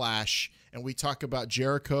frontman clash, and we talk about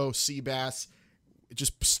Jericho, Seabass,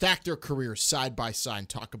 just stack their careers side by side and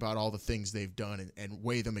talk about all the things they've done and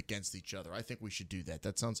weigh them against each other. I think we should do that.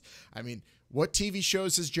 That sounds, I mean, what TV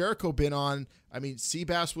shows has Jericho been on? I mean,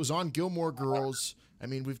 Seabass was on Gilmore Girls. I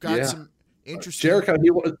mean, we've got some interesting.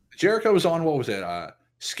 Jericho was on, what was it?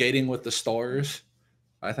 Skating with the Stars,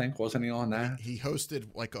 I think. Wasn't he on that? He hosted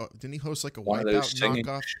didn't he host like a Wipeout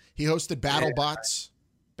knockoff? He hosted BattleBots.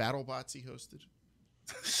 BattleBots he hosted.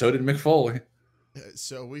 So did Mick Foley.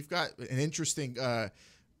 So we've got an interesting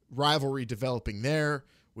rivalry developing there.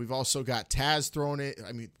 We've also got Taz throwing it.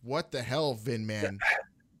 I mean, what the hell, Vin Man?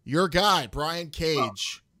 Your guy, Brian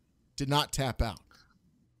Cage, did not tap out.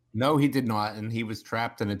 No, he did not. And he was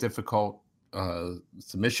trapped in a difficult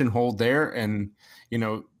submission hold there. And,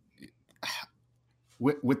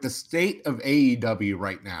 with the state of AEW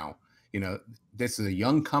right now, this is a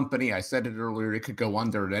young company. I said it earlier. It could go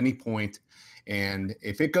under at any point. And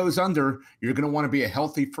if it goes under, you're going to want to be a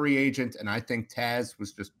healthy free agent. And I think Taz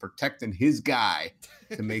was just protecting his guy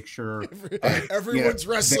to make sure. Everyone's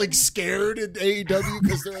wrestling scared in AEW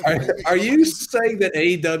because they're. Are you saying that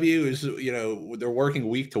AEW is, they're working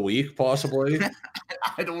week to week, possibly?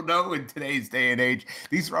 I don't know. In today's day and age,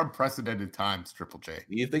 these are unprecedented times. Triple J.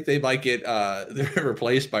 You think they might get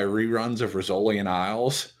replaced by reruns of Rizzoli and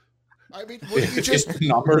Isles? I mean, you just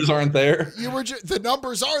numbers aren't there. The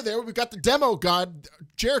numbers are there. We've got the Demo God,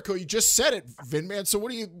 Jericho. You just said it, Vin Man. So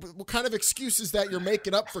what kind of excuse is that you're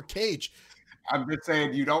making up for Cage? I'm just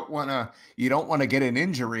saying you don't want to get an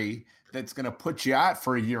injury that's going to put you out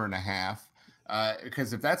for a year and a half.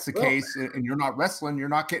 Because if that's the case and you're not wrestling, you're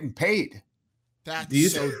not getting paid.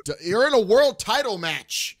 You're in a world title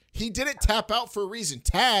match. He didn't tap out for a reason.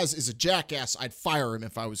 Taz is a jackass. I'd fire him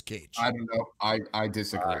if I was Cage. I don't know. I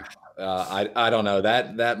disagree. I don't know.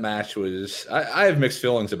 That match was. I have mixed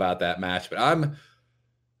feelings about that match, but I'm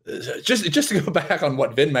just to go back on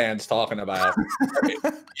what Vinman's talking about.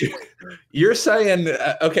 You're saying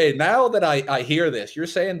okay, now that I hear this, you're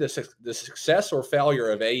saying the success or failure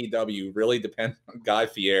of AEW really depends on Guy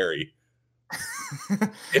Fieri.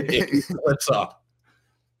 If he slips up.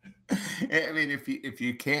 I mean, if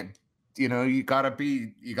you can't, you gotta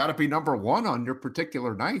be number one on your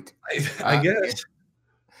particular night. I guess.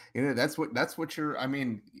 That's what you're. I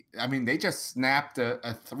mean, they just snapped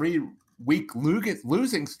a 3-week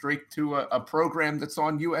losing streak to a program that's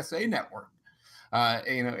on USA Network.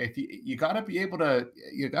 If you got to be able to,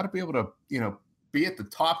 be at the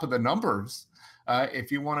top of the numbers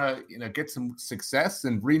if you want to, get some success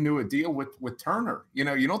and renew a deal with Turner.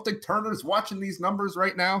 You don't think Turner's watching these numbers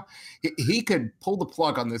right now? He could pull the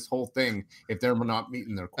plug on this whole thing if they're not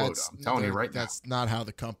meeting their quota. I'm telling you right now. That's not how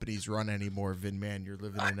the companies run anymore, Vinman. You're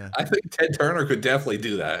living in a. I think Ted Turner could definitely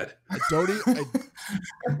do that.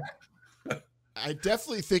 I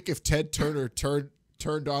definitely think if Ted Turner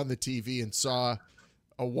turned on the TV and saw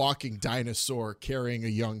a walking dinosaur carrying a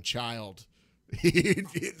young child,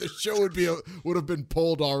 the show would have been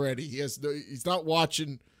pulled already. He's not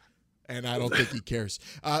watching, and I don't think he cares.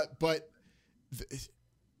 But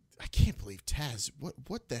I can't believe Taz.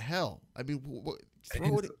 What the hell? I mean,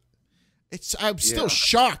 I'm still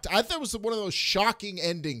shocked. I thought it was one of those shocking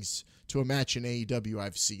endings to a match in AEW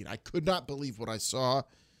I've seen. I could not believe what I saw.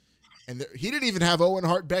 And he didn't even have Owen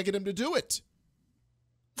Hart begging him to do it.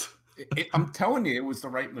 I'm telling you, it was the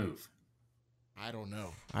right move. I don't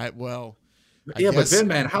know. But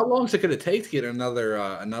Vinman, how long is it going to take to get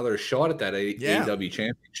another shot at that AEW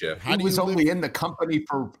championship? He was only in the company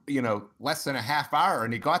for less than a half hour,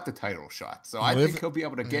 and he got the title shot. So I think he'll be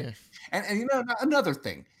able to get. And another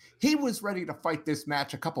thing, he was ready to fight this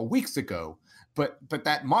match a couple weeks ago, but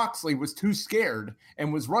that Moxley was too scared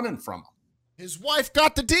and was running from him. His wife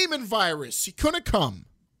got the demon virus. He couldn't come.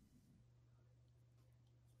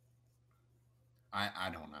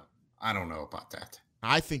 I don't know. I don't know about that.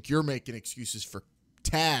 I think you're making excuses for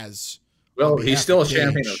Taz. Well, he's still a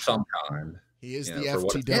champion of some kind. He is the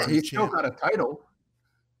FTW champion. He's still got a title.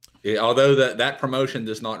 Yeah, although that promotion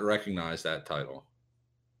does not recognize that title.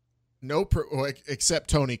 Except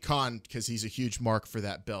Tony Khan, because he's a huge mark for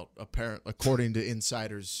that belt, apparently, according to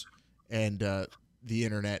insiders and the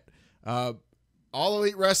internet. All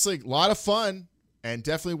Elite Wrestling, a lot of fun. And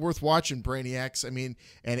definitely worth watching, Brainiacs. I mean,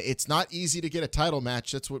 and it's not easy to get a title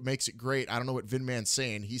match. That's what makes it great. I don't know what Vinman's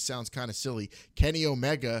saying. He sounds kind of silly. Kenny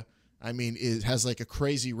Omega, I mean, has like a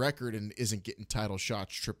crazy record and isn't getting title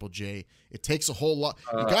shots, Triple J. It takes a whole lot.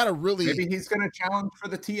 You got to really... Maybe he's going to challenge for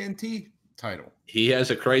the TNT title. He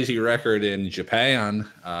has a crazy record in Japan,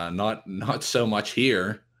 not so much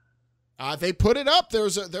here. They put it up. There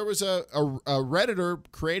was a Redditor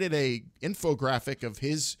created a infographic of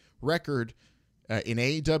his record in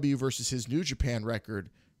AEW versus his New Japan record,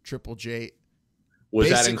 Triple J. Was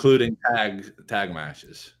that including tag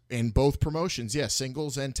matches? In both promotions, yes,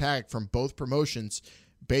 singles and tag from both promotions.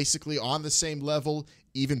 Basically on the same level,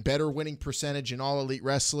 even better winning percentage in All Elite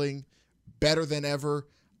Wrestling, better than ever.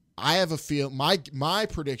 I have a feel, my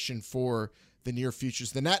prediction for the near future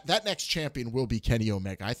is that next champion will be Kenny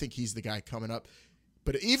Omega. I think he's the guy coming up.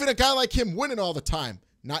 But even a guy like him winning all the time,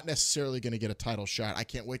 not necessarily going to get a title shot. I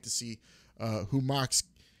can't wait to see who Mox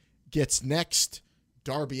gets next.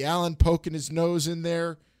 Darby Allin poking his nose in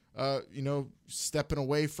there, stepping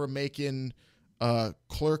away from making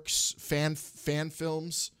Clerks fan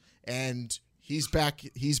films, and he's back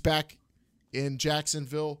in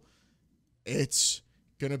Jacksonville. It's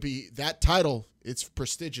gonna be that title. It's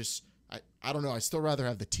prestigious. I don't know. I still rather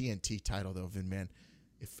have the TNT title though, Vin man.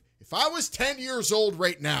 If I was 10 years old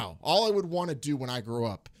right now, all I would want to do when I grow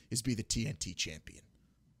up is be the TNT champion.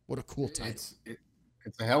 What a cool title.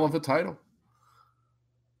 It's a hell of a title.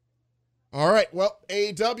 All right. Well,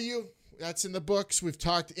 AEW, that's in the books. We've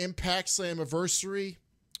talked Impact Slammiversary.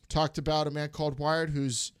 Talked about a man called Wired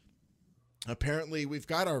who's apparently we've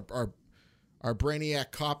got our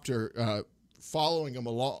Brainiac copter following him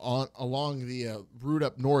along the route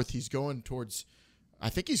up north. He's going towards, I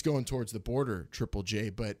think he's going towards the border, Triple J,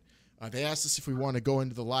 but they asked us if we want to go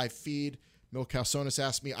into the live feed. Mil Calzones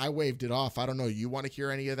asked me. I waved it off. I don't know. You want to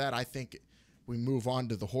hear any of that? I think we move on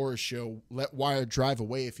to the horror show. Let Wired drive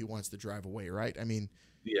away if he wants to drive away, right? I mean...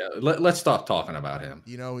 Yeah, let's stop talking about him.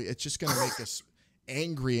 It's just going to make us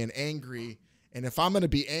angry. And if I'm going to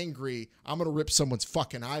be angry, I'm going to rip someone's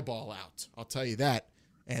fucking eyeball out. I'll tell you that.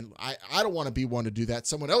 And I don't want to be one to do that.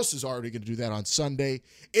 Someone else is already going to do that on Sunday.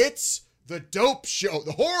 It's the dope show,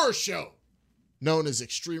 the horror show, known as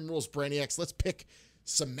Extreme Rules Brainiacs. Let's pick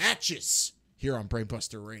some matches here on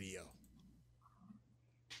Brainbuster Radio.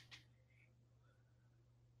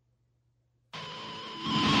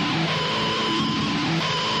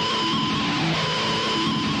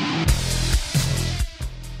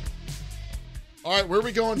 All right, where are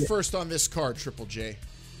we going first on this card, Triple J?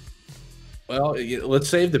 Well, let's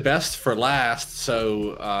save the best for last.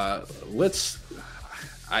 So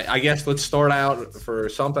I guess let's start out for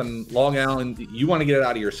something. Long Island, you want to get it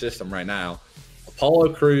out of your system right now.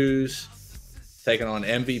 Apollo Crews taking on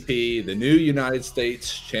MVP, the new United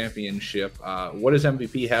States Championship. What does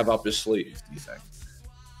MVP have up his sleeve, do you think?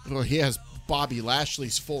 Well, he has Bobby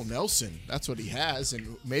Lashley's full Nelson. That's what he has,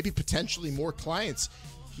 and maybe potentially more clients.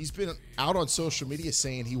 He's been out on social media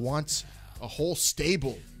saying he wants a whole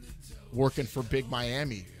stable working for Big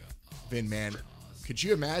Miami. Vin, man, could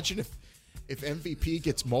you imagine if MVP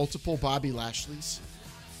gets multiple Bobby Lashleys?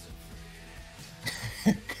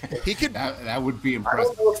 He could. That would be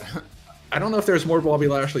impressive. I don't know if there's more Bobby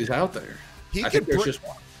Lashleys out there. I think there's just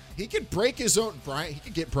one. He could break his own. He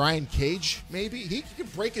could get Brian Cage. Maybe he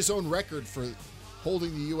could break his own record for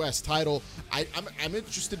holding the U.S. title. I'm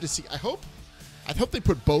interested to see. I hope they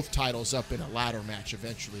put both titles up in a ladder match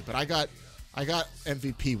eventually. But I got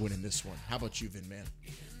MVP winning this one. How about you, Vin, man?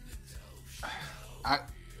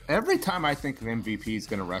 Every time I think of MVP is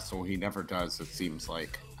going to wrestle, he never does. It seems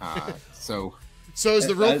like so. So is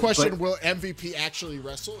the real question: will MVP actually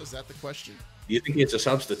wrestle? Is that the question? Do you think it's a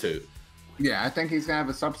substitute? Yeah, I think he's going to have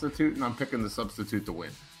a substitute, and I'm picking the substitute to win.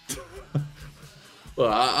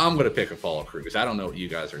 Well, I'm going to pick Apollo Crews. I don't know what you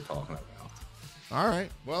guys are talking about. All right.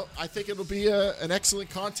 Well, I think it'll be an excellent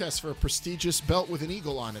contest for a prestigious belt with an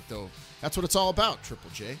eagle on it, though. That's what it's all about, Triple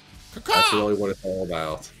J. Caw-caw! That's really what it's all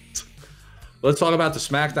about. Let's talk about the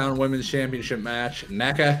SmackDown Women's Championship match.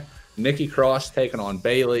 Nikki Cross taking on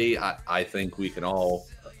Bayley. I think we can all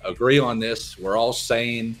agree on this. We're all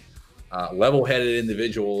sane, level-headed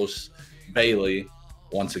individuals. Bayley,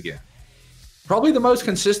 once again. Probably the most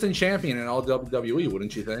consistent champion in all WWE,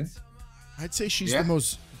 wouldn't you think? I'd say she's the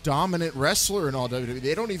most dominant wrestler in all WWE.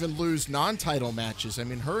 They don't even lose non-title matches. I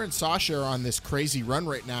mean, her and Sasha are on this crazy run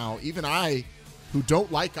right now. Even I, who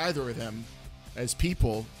don't like either of them as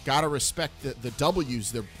people, got to respect the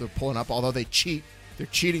W's they're pulling up, although they cheat. They're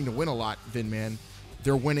cheating to win a lot, Vin, man.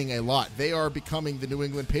 They're winning a lot. They are becoming the New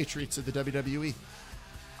England Patriots of the WWE.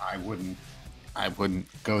 I wouldn't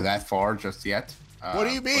go that far just yet. What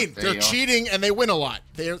do you mean? They're cheating and they win a lot.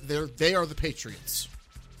 They are the Patriots.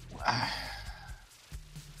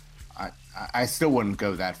 I still wouldn't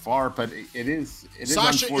go that far, but it is.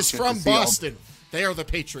 Sasha is from Boston. They are the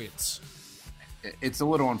Patriots. It's a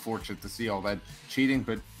little unfortunate to see all that cheating,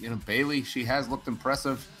 but Bayley, she has looked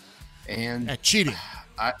impressive, and at cheating.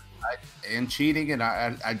 I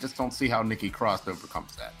just don't see how Nikki Cross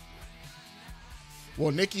overcomes that.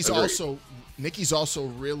 Well, Nikki's also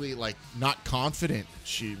really not confident.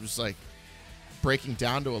 She was breaking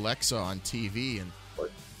down to Alexa on TV, and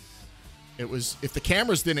it was, if the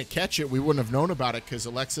cameras didn't catch it, we wouldn't have known about it because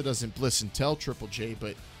Alexa doesn't bliss and tell, Triple J,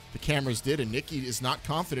 but the cameras did, and Nikki is not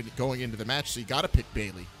confident going into the match, so you got to pick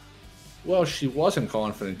Bayley. Well, she wasn't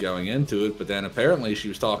confident going into it, but then apparently she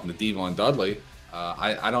was talking to Devon Dudley.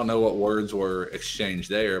 I don't know what words were exchanged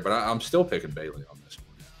there, but I'm still picking Bayley on this one.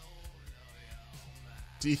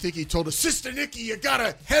 Do you think he told her, Sister Nikki, you got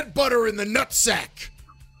to headbutt her in the nutsack?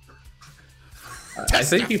 I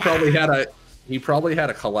think he probably had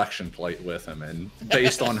a collection plate with him, and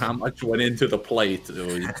based on how much went into the plate, it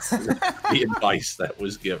was the advice that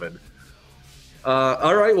was given.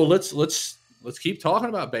 All right, well let's keep talking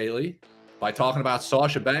about Bayley by talking about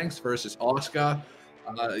Sasha Banks versus Asuka.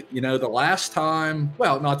 The last time,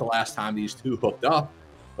 well, not the last time these two hooked up,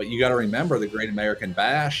 but you got to remember the Great American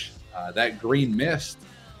Bash. That green mist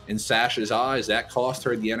in Sasha's eyes, that cost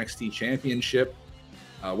her the NXT Championship.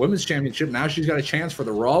 Women's Championship. Now she's got a chance for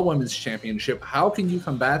the Raw Women's Championship. How can you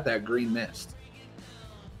combat that green mist?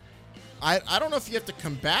 I don't know if you have to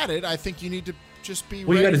combat it. I think you need to just be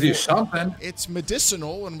ready. You got to do it. something. It's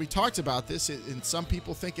medicinal, and we talked about this, and some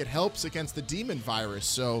people think it helps against the demon virus.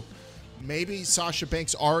 So maybe Sasha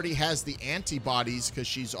Banks already has the antibodies because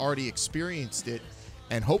she's already experienced it,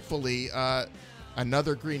 and hopefully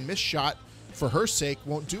another green mist shot for her sake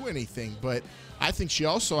won't do anything. But I think she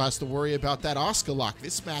also has to worry about that Asuka lock.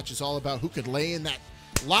 This match is all about who could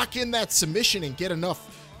lock in that submission and get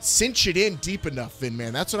enough, cinch it in deep enough, Vin,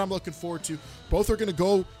 man. That's what I'm looking forward to. Both are going to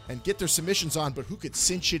go and get their submissions on, but who could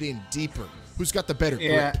cinch it in deeper? Who's got the better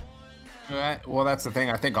grip? Well, that's the thing.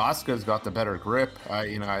 I think Asuka's got the better grip.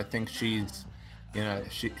 I think she's a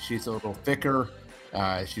little thicker.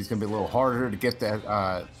 She's going to be a little harder to get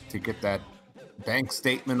that bank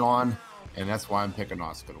statement on. and that's why I'm picking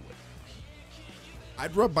Asuka to win.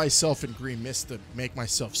 I'd rub myself in green mist to make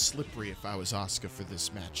myself slippery if I was Asuka for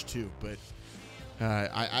this match too, but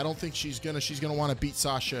I don't think she's gonna want to beat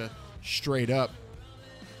Sasha straight up.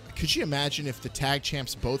 Could you imagine if the tag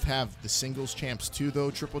champs both have the singles champs too,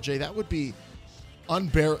 though, Triple J? That would be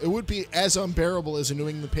unbearable. It would be as unbearable as a New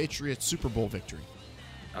England Patriots Super Bowl victory.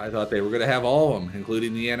 I thought they were going to have all of them,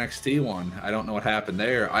 including the NXT one. I don't know what happened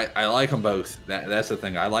there. I like them both. That's the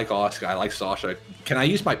thing. I like Asuka. I like Sasha. Can I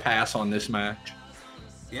use my pass on this match?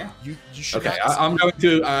 Yeah. You should. Okay, not, I'm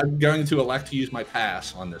going to elect to use my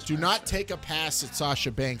pass on this. Do match. not take a pass at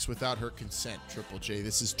Sasha Banks without her consent, Triple J.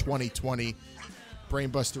 This is 2020.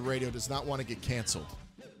 Brainbuster Radio does not want to get canceled.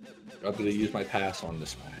 I'm going to use my pass on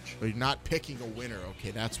this match. But you're not picking a winner.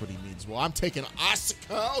 Okay, that's what he means. Well, I'm taking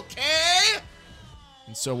Asuka, okay?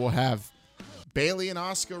 And so we'll have Bayley and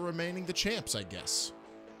Asuka remaining the champs, I guess.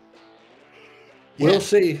 We'll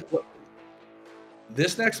see.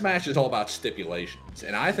 This next match is all about stipulations,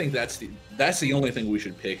 and I think that's the only thing we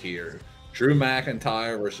should pick here. Drew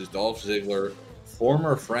McIntyre versus Dolph Ziggler,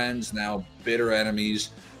 former friends, now bitter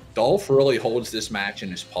enemies. Dolph really holds this match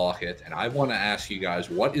in his pocket, and I want to ask you guys,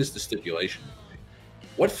 what is the stipulation?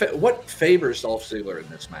 What favors Dolph Ziggler in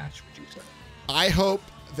this match, would you say? I hope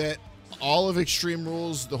that all of Extreme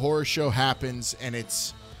Rules, the horror show, happens, and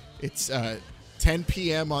it's 10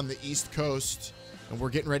 p.m. on the East Coast, and we're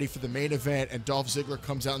getting ready for the main event, and Dolph Ziggler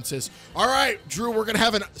comes out and says, all right, Drew, we're going to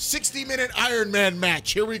have a 60-minute Iron Man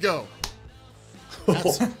match. Here we go.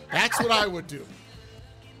 That's what I would do.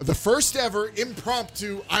 The first ever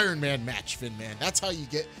impromptu Iron Man match, Finn, man. That's how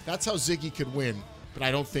Ziggy could win, but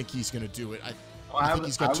I don't think he's going to do it. I think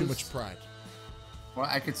he's got too much pride. Well,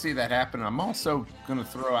 I could see that happen. I'm also going to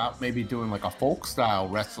throw out maybe doing like a folk-style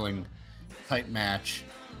wrestling type match,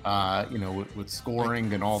 with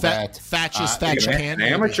scoring and all that. Thatch's Thatch an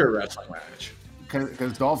amateur wrestling match.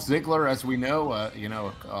 Because Dolph Ziggler, as we know,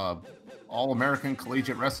 All-American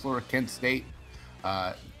collegiate wrestler at Kent State,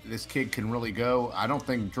 this kid can really go. I don't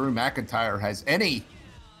think Drew McIntyre has any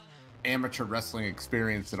amateur wrestling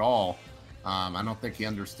experience at all. I don't think he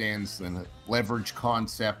understands the leverage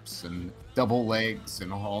concepts and double legs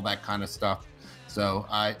and all that kind of stuff. So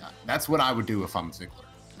that's what I would do if I'm Ziggler.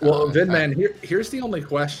 Well, Vidman, here's the only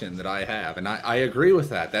question that I have, and I agree with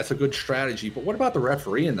that. That's a good strategy. But what about the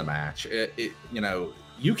referee in the match?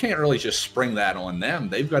 You can't really just spring that on them.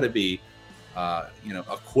 They've got to be,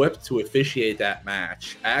 equipped to officiate that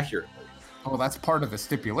match accurately. Oh, that's part of the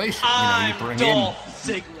stipulation. I'm Dolph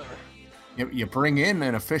Ziggler. You bring in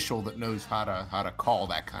an official that knows how to call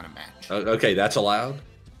that kind of match. Okay, that's allowed?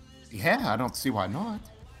 Yeah, I don't see why not.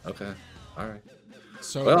 Okay, all right.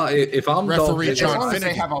 So, well, if I'm referee John as long Finnegan,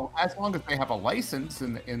 as they have a license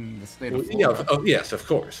in the state of Florida. Florida. Yes, of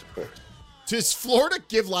course. Does Florida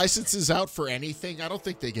give licenses out for anything? I don't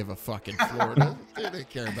think they give a fuck in Florida. They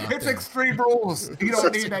care about It's that. Extreme Rules. You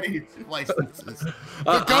don't need any licenses.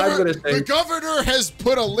 The governor has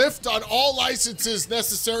put a lift on all licenses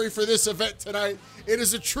necessary for this event tonight. It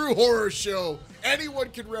is a true horror show. Anyone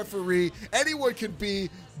can referee. Anyone can be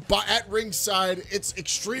at ringside. It's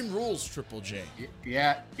Extreme Rules, Triple J.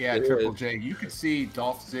 Yeah, Triple J. You could see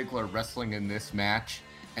Dolph Ziggler wrestling in this match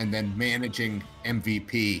and then managing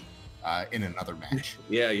MVP in another match.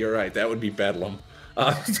 Yeah, you're right. That would be bedlam.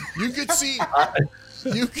 You could see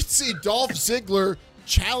Dolph Ziggler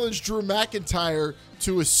challenge Drew McIntyre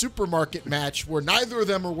to a supermarket match where neither of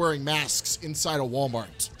them are wearing masks inside a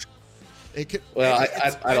Walmart. I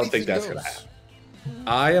don't think that's going to happen.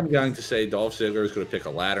 I am going to say Dolph Ziggler is going to pick a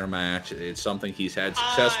ladder match. It's something he's had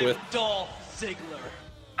success with. Dolph Ziggler.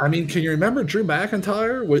 I mean, can you remember Drew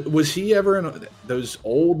McIntyre? Was he ever in those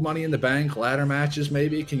old Money in the Bank ladder matches,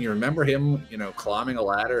 maybe? Can you remember him, climbing a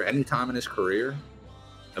ladder any time in his career?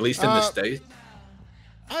 At least in the States?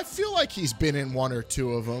 I feel like he's been in one or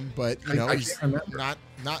two of them, but, he's not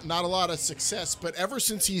a lot of success. But ever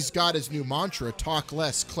since he's got his new mantra, talk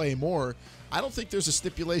less, clay more, I don't think there's a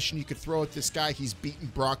stipulation you could throw at this guy. He's beaten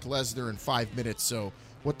Brock Lesnar in 5 minutes, so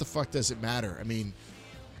what the fuck does it matter? I mean,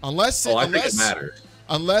 I think it matters.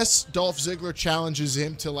 Unless Dolph Ziggler challenges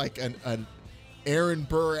him to like an Aaron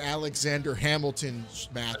Burr, Alexander Hamilton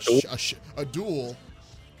match, a duel,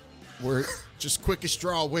 where just quickest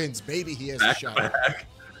draw wins. Maybe he has a shot.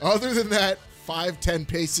 Other than that, 5-10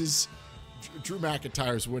 paces, Drew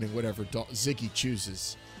McIntyre's winning whatever Ziggy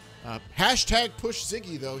chooses. Hashtag push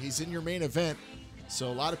Ziggy, though. He's in your main event. So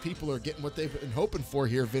a lot of people are getting what they've been hoping for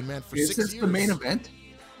here, Vinman, for 6 years. Is this the main event?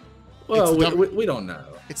 Well, we don't know.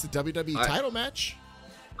 It's the WWE title match.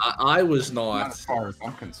 I was not as far as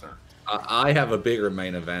I'm concerned. I have a bigger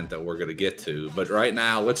main event that we're going to get to. But right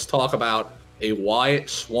now, let's talk about a Wyatt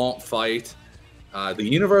Swamp fight. The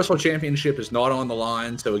Universal Championship is not on the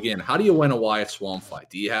line. So again, how do you win a Wyatt Swamp fight?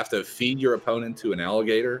 Do you have to feed your opponent to an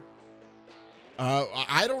alligator?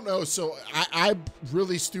 I don't know. So I'm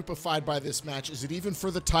really stupefied by this match. Is it even for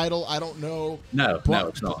the title? I don't know. No,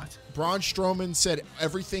 it's not. Braun Strowman said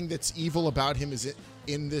everything that's evil about him is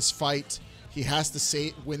in this fight. He has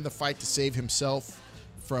to win the fight to save himself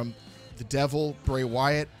from the devil, Bray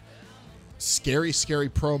Wyatt. Scary, scary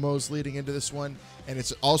promos leading into this one. And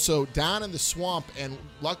it's also down in the swamp. And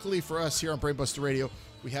luckily for us here on Brainbuster Radio,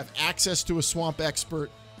 we have access to a swamp expert,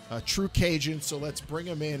 a true Cajun. So let's bring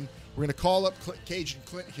him in. We're going to call up Cajun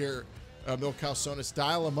Clint here, Mil Calzones,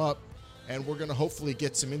 dial him up, and we're going to hopefully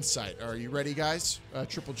get some insight. Are you ready, guys?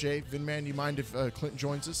 Triple J, Vinman, you mind if Clint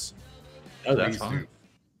joins us? Oh, that's fine.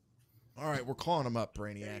 All right, we're calling him up,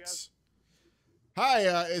 Brainiacs.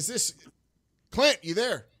 Hi, is this Clint? You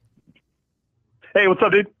there? Hey, what's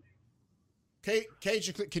up, dude?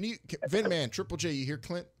 Cajun Clint, Vinman, Triple J, you hear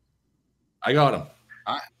Clint? I got him.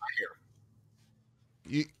 I hear.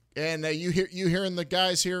 You hearing the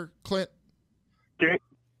guys here, Clint? Can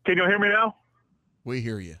you hear me now? We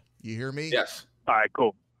hear you. You hear me? Yes. All right,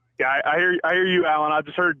 cool. Yeah, I hear you, Alan. I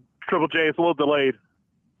just heard Triple J. It's a little delayed.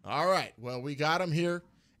 All right. Well, we got him here,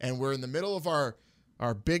 and we're in the middle of our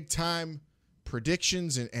big time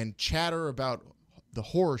predictions and chatter about the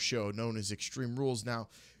horror show known as Extreme Rules. Now,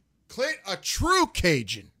 Clint, a true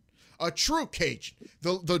Cajun,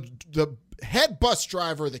 the head bus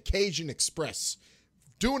driver of the Cajun Express,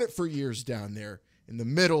 doing it for years down there in the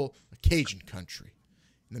middle of Cajun country,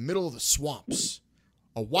 in the middle of the swamps,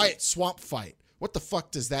 a Wyatt swamp fight. What the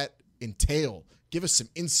fuck does that entail? Give us some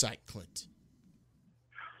insight, Clint.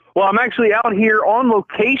 Well, I'm actually out here on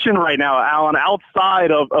location right now, Alan,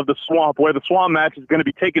 outside of the swamp where the swamp match is going to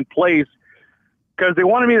be taking place, because they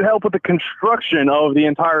wanted me to help with the construction of the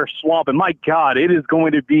entire swamp. And my God, it is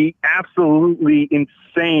going to be absolutely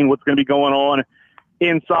insane what's going to be going on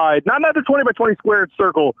inside, not the 20 by 20 squared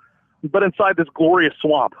circle, but inside this glorious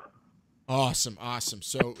swamp. Awesome.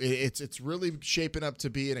 So it's really shaping up to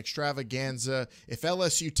be an extravaganza. If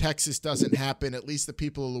LSU Texas doesn't happen, at least the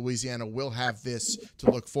people of Louisiana will have this to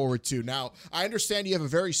look forward to. Now, I understand you have a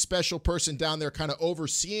very special person down there kind of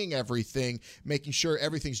overseeing everything, making sure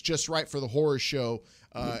everything's just right for the horror show.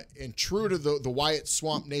 And true to the Wyatt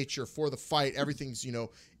Swamp nature for the fight, everything's,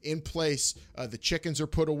 in place. The chickens are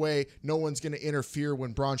put away. No one's going to interfere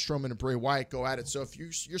when Braun Strowman and Bray Wyatt go at it. So if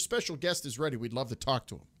your special guest is ready, we'd love to talk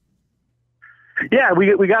to him. Yeah,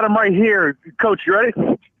 we got him right here. Coach, you ready?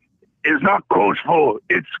 It's not Coach Fo.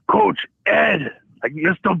 It's Coach Ed, like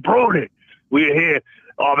Mr. Brody. We're here.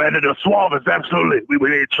 Oh, man, the swamp is absolutely. We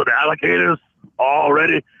made sure the alligators all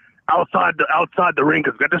ready outside the ring,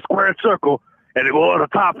 because we got the square circle, and they go on the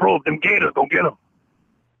top rope. Them gators gonna get them.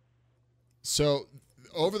 So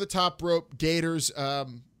over the top rope gators.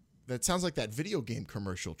 That sounds like that video game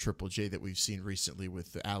commercial, Triple J, that we've seen recently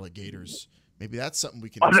with the alligators. Maybe that's something we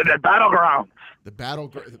can. The battleground. The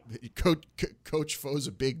battleground. Coach Fo's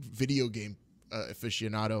a big video game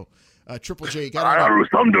aficionado. Triple J, you got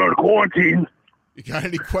some during quarantine. You got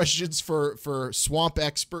any questions for swamp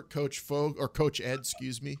expert Coach Fo or Coach Ed?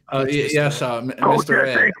 Excuse me. Yes, Mr.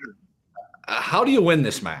 Ed. How do you win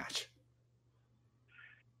this match?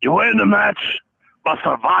 You win the match by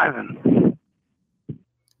surviving.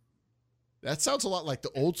 That sounds a lot like the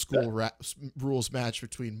old school rules match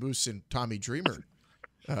between Moose and Tommy Dreamer.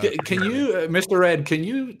 Can you, Mr. Ed, can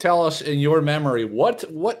you tell us in your memory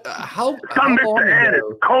how long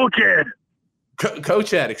ago? Coach Ed.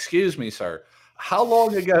 Coach Ed, excuse me, sir. How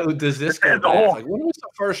long ago does this go back? Like, when was the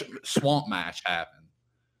first swamp match happen?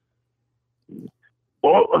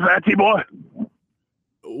 What was that, T-boy?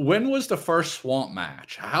 When was the first swamp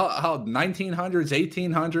match? How 1900s,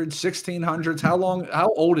 1800s, 1600s? How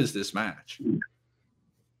old is this match?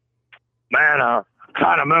 Man, I'm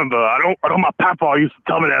trying to remember. I know my papa used to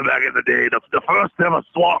tell me that back in the day. The first ever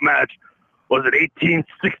swamp match was in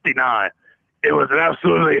 1869. It was an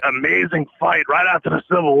absolutely amazing fight right after the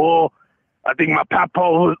Civil War. I think my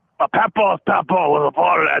papa's papa was a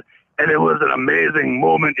part of that, and it was an amazing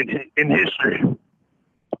moment in history.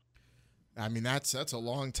 I mean, that's a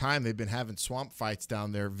long time they've been having swamp fights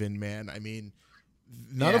down there, Vin, man. I mean,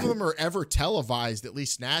 none of them are ever televised, at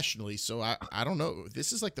least nationally. So I don't know.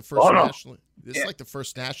 This is like the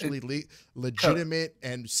first nationally legitimate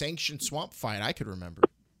and sanctioned swamp fight I could remember.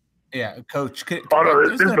 Yeah, Coach. This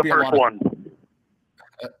is the first one.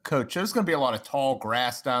 Coach, there's going to be a lot of tall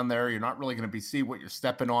grass down there. You're not really going to see what you're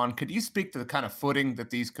stepping on. Could you speak to the kind of footing that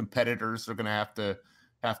these competitors are going to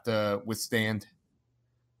have to withstand?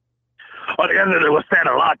 Oh, they got to withstand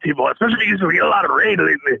a lot, people. Especially because we get a lot of rain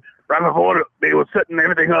lately. right before they were setting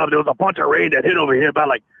everything up, there was a bunch of rain that hit over here about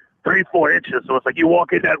like 3-4 inches. So it's like you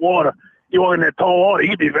walk in that water, you walk in that tall water,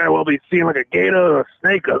 you'd be very well be seeing like a gator or a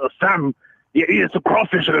snake or something. Yeah, some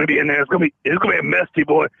crawfish are going to be in there. It's gonna be a mess,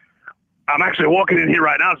 boy. I'm actually walking in here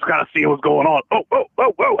right now, just kind of seeing what's going on. Oh, come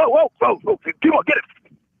on, get it.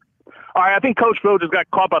 All right, I think Coach Phil just got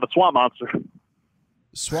caught by the swamp monster.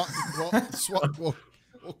 Well,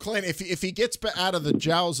 Clint, if he gets out of the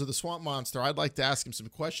jowls of the swamp monster, I'd like to ask him some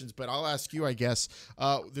questions, but I'll ask you, I guess.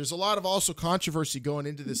 There's a lot of also controversy going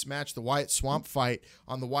into this match, the Wyatt Swamp fight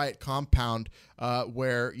on the Wyatt compound,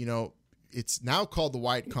 where, you know, it's now called the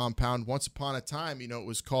Wyatt compound. Once upon a time, you know, it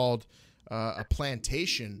was called a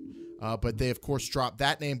plantation, but they, of course, dropped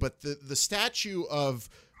that name. But the statue of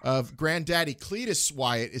Granddaddy Cletus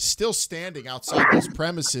Wyatt is still standing outside these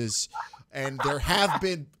premises, and there have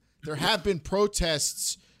been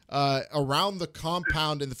protests around the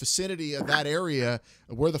compound in the vicinity of that area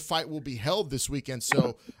where the fight will be held this weekend.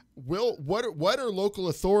 So, what are local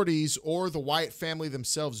authorities or the Wyatt family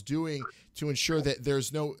themselves doing to ensure that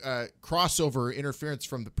there's no crossover or interference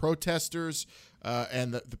from the protesters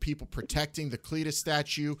and the people protecting the Cletus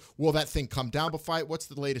statue? Will that thing come down before fight? What's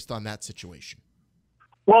the latest on that situation?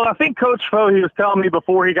 Well, I think Coach Foe, he was telling me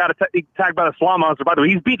before he got attacked by the swamp monster. By the way,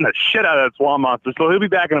 he's beating the shit out of that swamp monster, so he'll be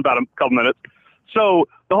back in about a couple minutes. So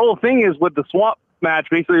the whole thing is with the swamp match,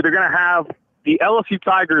 basically they're going to have the LSU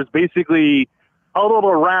Tigers basically huddled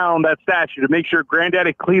around that statue to make sure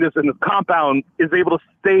Granddaddy Cletus in the compound is able to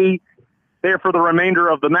stay there for the remainder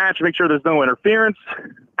of the match, make sure there's no interference.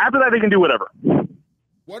 After that, they can do whatever.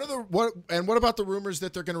 What about the rumors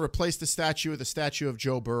that they're going to replace the statue with a statue of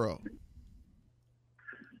Joe Burrow?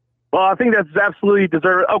 Well, I think that's absolutely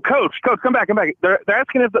deserved. Oh, Coach, come back. They're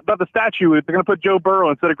asking about the statue. If they're going to put Joe Burrow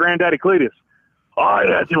instead of Granddaddy Cletus. All right,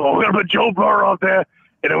 that's it. We're going to put Joe Burrow up there,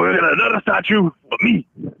 and then we're going to another statue of me.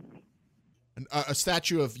 A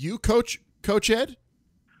statue of you, Coach Ed?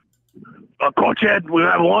 Coach Ed, we'll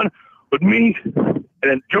have one with me, and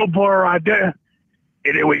then Joe Burrow right there,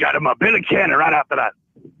 and then we got him a Billy Cannon right after that.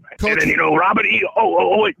 Coach, and then, you know, Robert E.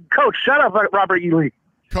 Oh, wait, Coach, shut up, Robert E. Lee.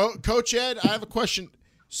 Coach Ed, I have a question.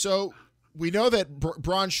 So we know that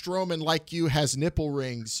Braun Strowman, like you, has nipple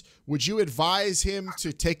rings. Would you advise him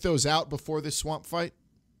to take those out before this swamp fight?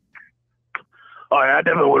 Oh, yeah, I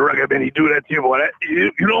definitely would recommend he do that to you, boy.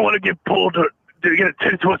 You don't want to get pulled to get a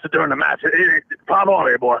tense twisted during the match. Pop on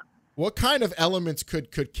here, boy. What kind of elements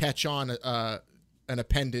could catch on an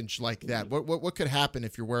appendage like that? What could happen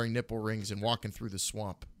if you're wearing nipple rings and walking through the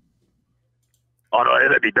swamp? Oh, no,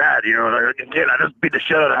 that'd be bad. You know, again, I just beat the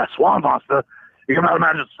shit out of that swamp monster. You can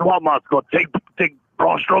imagine Swamp Monster going to take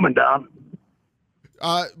Braun Strowman down.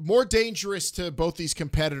 More dangerous to both these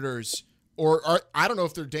competitors, or I don't know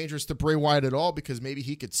if they're dangerous to Bray Wyatt at all, because maybe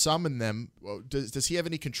he could summon them. Does he have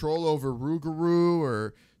any control over Rougarou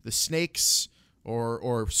or the snakes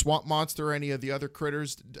or Swamp Monster or any of the other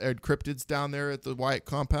critters and cryptids down there at the Wyatt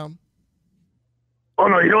compound? Oh,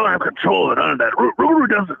 no, you don't have control of none of that. Rougarou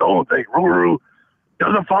does his own thing. Rougarou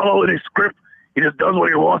doesn't follow any script. He just does what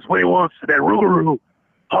he wants when he wants. That Rougarou.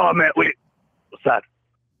 Oh, man, wait. What's that?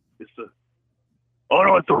 It's the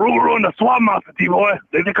Rougarou and the Swamp Monster, T-Boy.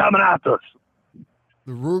 They're coming after us.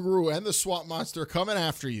 The Rougarou and the Swamp Monster are coming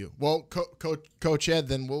after you. Well, Coach Ed,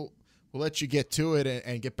 then we'll let you get to it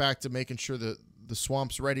and get back to making sure the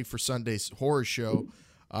Swamp's ready for Sunday's horror show.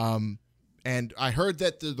 And I heard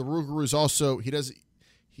that the Rougarou is also,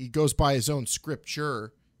 he goes by his own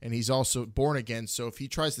scripture, and he's also born again. So if he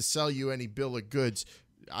tries to sell you any bill of goods,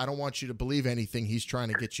 I don't want you to believe anything he's trying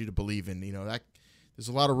to get you to believe in. You know, that there's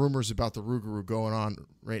a lot of rumors about the Rougarou going on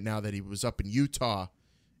right now that he was up in Utah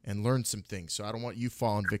and learned some things. So I don't want you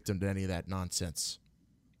falling victim to any of that nonsense.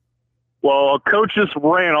 Well, Coach just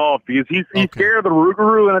ran off because he's scared of the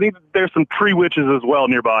Rougarou, and I think there's some tree witches as well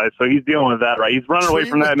nearby. So he's dealing with that, right? He's running away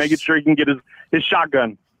from that, making sure he can get his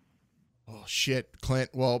shotgun. Oh, shit,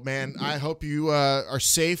 Clint. Well, man, I hope you are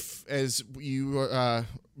safe as you are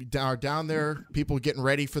down there. People getting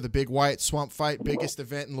ready for the big Wyatt Swamp fight, biggest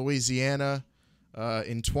event in Louisiana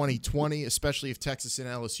in 2020, especially if Texas and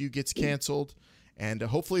LSU gets canceled. And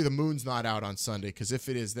hopefully the moon's not out on Sunday, because if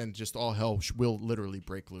it is, then just all hell will literally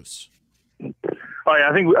break loose. Oh, yeah,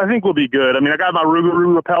 I think we'll be good. I mean, I got my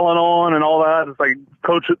Rougarou repellent on and all that. It's like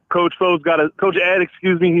Coach Ed,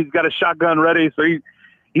 he's got a shotgun ready, so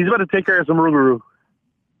he's about to take care of some Rougarou.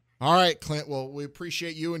 All right, Clint. Well, we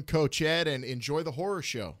appreciate you and Coach Ed, and enjoy the horror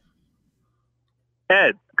show.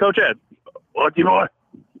 Coach Ed, what you boy?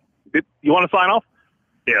 You want to sign off?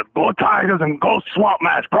 Yeah, go Tigers and go Swamp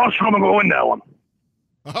match. Braun Strowman will win that one.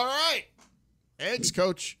 All right. Thanks,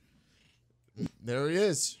 Coach. There he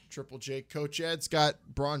is. Triple J Coach Ed's got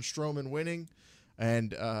Braun Strowman winning,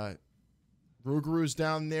 and Rougarou's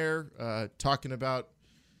down there talking about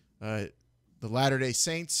the Latter-day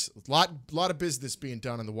Saints. A lot of business being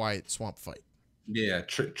done in the Wyatt Swamp fight. Yeah,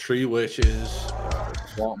 tree witches,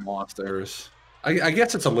 swamp monsters. I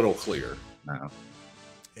guess it's a little clear now.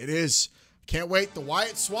 It is. Can't wait. The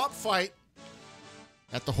Wyatt Swamp fight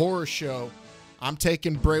at the horror show. I'm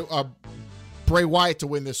taking Bray Wyatt to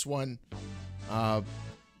win this one.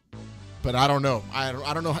 But I don't know. I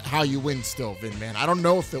don't know how you win still, Vin, man. I don't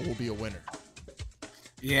know if there will be a winner.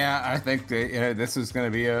 Yeah, I think that this is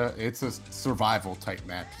going to be it's a survival type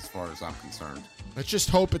match as far as I'm concerned. Let's just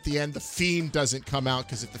hope at the end the Fiend doesn't come out,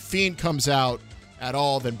 because if the Fiend comes out at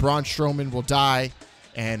all, then Braun Strowman will die,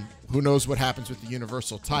 and who knows what happens with the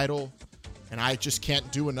Universal title. And I just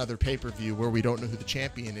can't do another pay-per-view where we don't know who the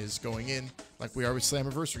champion is going in, like we are with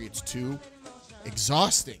Slammiversary. It's too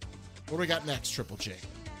exhausting. What do we got next, Triple J?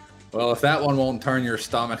 Well, if that one won't turn your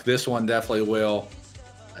stomach, this one definitely will.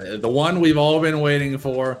 The one we've all been waiting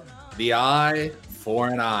for, the eye for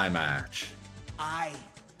an eye match. Eye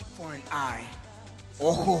for an eye.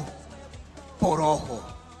 Ojo por ojo.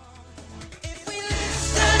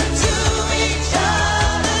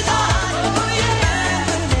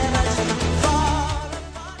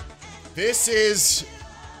 This is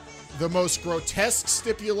the most grotesque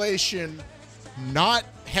stipulation not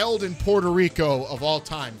held in Puerto Rico of all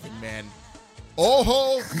time, man.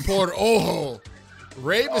 Ojo por ojo.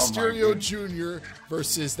 Rey Mysterio Jr.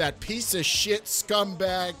 versus that piece of shit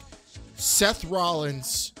scumbag Seth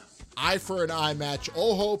Rollins. Eye for an eye match.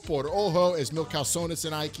 Ojo por ojo, as Mil Calzones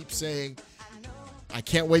and I keep saying. I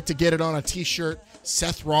can't wait to get it on a t-shirt.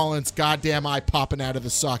 Seth Rollins' goddamn eye popping out of the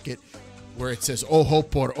socket where it says Ojo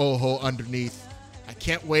por ojo underneath. I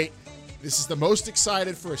can't wait. This is the most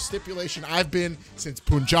excited for a stipulation I've been since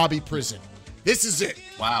Punjabi prison. This is it.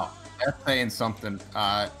 Wow, that's saying something.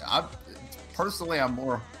 Personally, I'm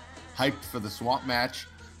more hyped for the Swamp match,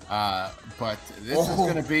 but this is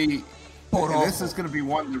going to be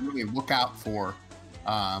one to really look out for.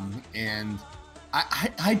 And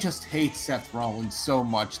I just hate Seth Rollins so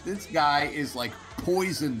much. This guy is like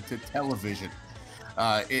poison to television.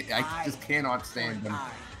 I just cannot stand him.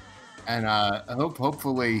 And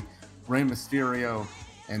hopefully Rey Mysterio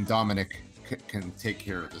and Dominic can take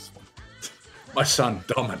care of this one. My son,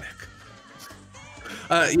 Dominic.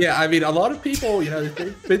 Yeah, I mean, a lot of people,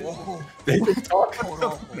 they've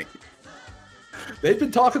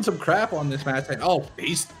been talking some crap on this match, saying, "Oh,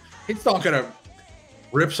 he's not gonna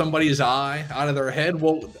rip somebody's eye out of their head."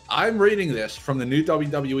 Well, I'm reading this from the new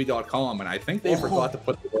WWE.com, and I think they forgot to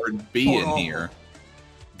put the word "B" in here,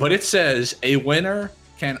 but it says a winner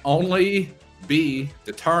can only be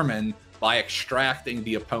determined by extracting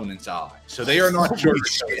the opponent's eye. So they are not sure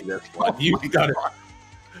this one. You got it.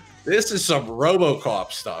 This is some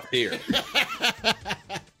RoboCop stuff here.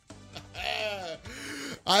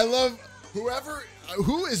 I love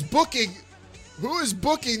who is booking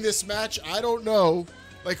this match. I don't know.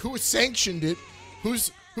 Like, who sanctioned it? Who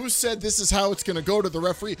said this is how it's going to go to the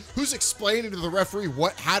referee? Who's explaining to the referee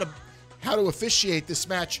how to officiate this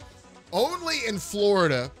match? Only in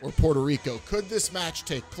Florida or Puerto Rico could this match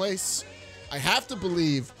take place. I have to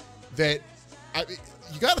believe that.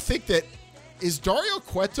 You got to think that. Is Dario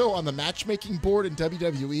Cueto on the matchmaking board in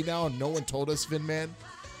WWE now and no one told us, Vin Man?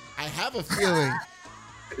 I have a feeling.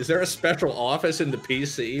 Is there a special office in the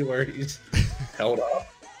PC where he's held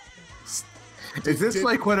up? Is this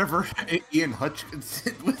like whenever Ian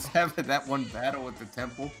Hutchinson was having that one battle at the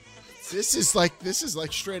temple? This is like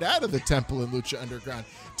straight out of the temple in Lucha Underground.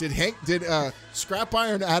 Did Scrap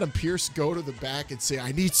Iron Adam Pearce go to the back and say,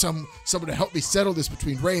 "I need someone to help me settle this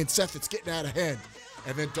between Ray and Seth. It's getting out of hand."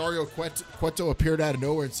 And then Dario Cueto appeared out of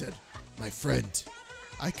nowhere and said, "My friend,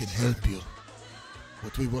 I can help you.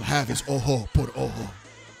 What we will have is ojo por ojo.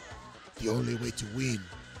 The only way to win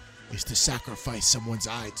is to sacrifice someone's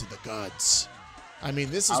eye to the gods." I mean,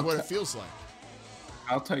 this is what it feels like.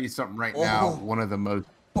 I'll tell you something right now. One of the most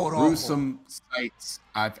gruesome sights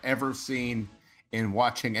I've ever seen in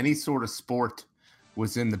watching any sort of sport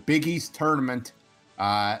was in the Big East tournament.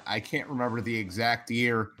 I can't remember the exact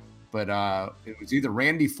year, but it was either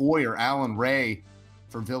Randy Foy or Alan Ray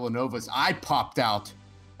for Villanova's eye popped out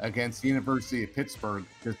against the University of Pittsburgh.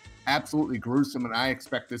 Just absolutely gruesome, and I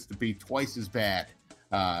expect this to be twice as bad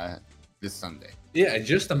this Sunday. Yeah,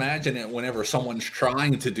 just imagine it whenever someone's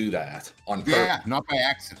trying to do that on purpose. Yeah, not by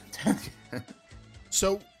accident.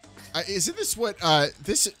 So, isn't this what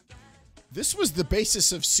this was the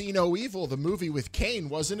basis of See No Evil, the movie with Kane,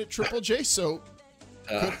 wasn't it, Triple J? So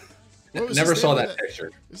What was Never his saw name in that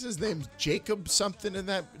picture. Is his name Jacob something in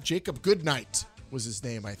that? Jacob Goodnight was his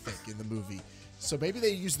name, I think, in the movie. So maybe they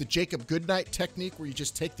use the Jacob Goodnight technique where you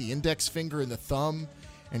just take the index finger and the thumb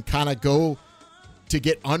and kind of go to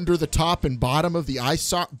get under the top and bottom of the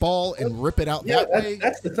ball and rip it out that way.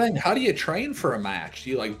 That's the thing. How do you train for a match? Do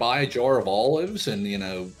you like buy a jar of olives and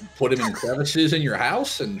put them in crevices in your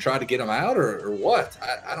house and try to get them out, or what?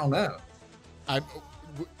 I don't know. I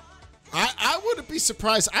wouldn't be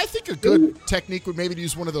surprised. I think a good technique would maybe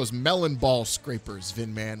use one of those melon ball scrapers,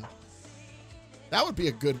 Vin Man. That would be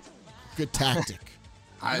a good tactic.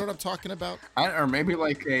 You know what I'm talking about? Or maybe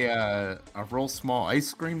like a real small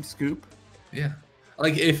ice cream scoop. Yeah.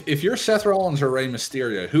 Like if you're Seth Rollins or Rey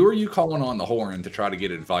Mysterio, who are you calling on the horn to try to get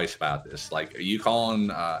advice about this? Like, are you calling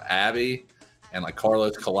Abby and like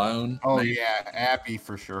Carlos Colon? Oh yeah, Abby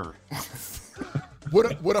for sure.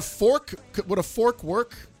 Would a fork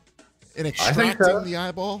work in extracting the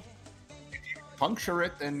eyeball? If you puncture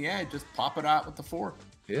it, then yeah, just pop it out with the fork.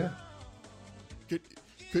 Yeah.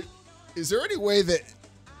 Is there any way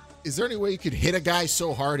you could hit a guy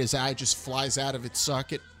so hard his eye just flies out of its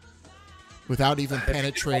socket without even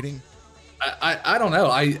penetrating? I don't know.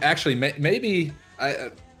 I actually maybe.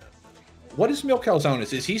 What is Mil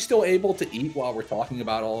Calzones? Is he still able to eat while we're talking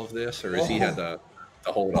about all of this, or is he had to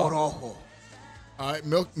hold on?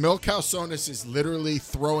 Mil Calzones is literally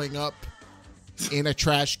throwing up in a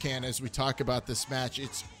trash can as we talk about this match.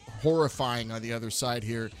 It's horrifying on the other side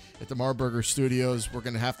here at the Marburger Studios. We're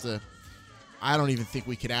going to have to. I don't even think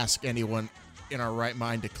we could ask anyone in our right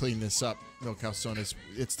mind to clean this up. Mil Calzones,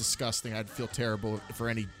 it's disgusting. I'd feel terrible for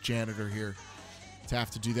any janitor here to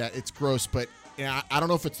have to do that. It's gross, but I don't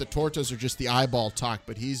know if it's the tortas or just the eyeball talk,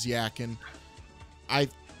 but he's yakking.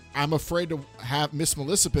 I'm afraid to have Miss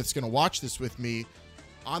Melissabeth's going to watch this with me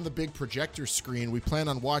on the big projector screen. We plan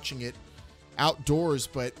on watching it outdoors,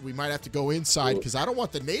 but we might have to go inside because I don't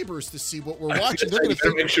want the neighbors to see what we're watching. They're going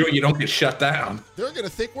to make sure you don't get shut down. They're going to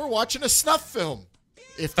think we're watching a snuff film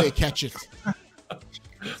if they catch it.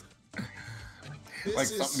 Like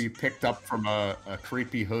something you picked up from a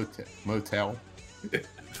creepy motel.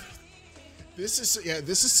 This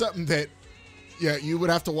is something that you would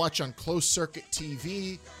have to watch on closed circuit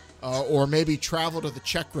TV, or maybe travel to the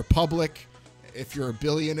Czech Republic if you're a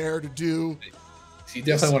billionaire to do. You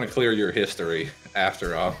definitely want to clear your history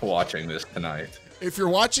after watching this tonight. If you're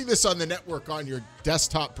watching this on the network on your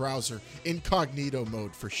desktop browser, incognito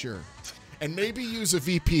mode for sure. And maybe use a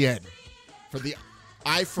VPN for the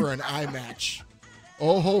eye for an eye match.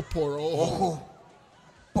 Ojo por ojo.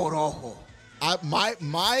 Por ojo.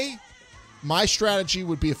 My strategy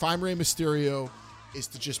would be, if I'm Rey Mysterio, is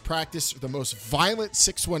to just practice the most violent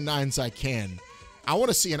 619s I can. I want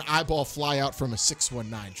to see an eyeball fly out from a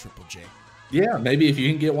 619, Triple J. Yeah, maybe if you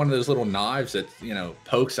can get one of those little knives that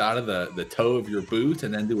pokes out of the toe of your boot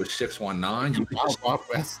and then do a 619. You Wild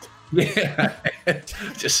West. Yeah,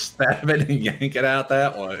 just stab it and yank it out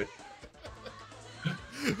that way.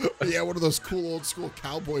 Yeah, one of those cool old school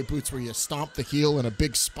cowboy boots where you stomp the heel and a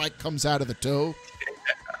big spike comes out of the toe.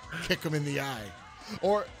 Kick him in the eye.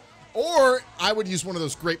 Or I would use one of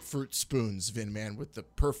those grapefruit spoons, Vin Man, with the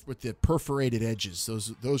perforated edges.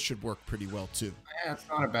 Those should work pretty well too. Yeah, it's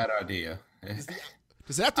not a bad idea.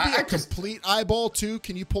 Does it have to be a complete eyeball too?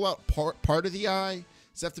 Can you pull out part of the eye?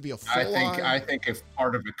 Does it have to be a full eye? I think if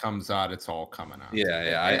part of it comes out, it's all coming out.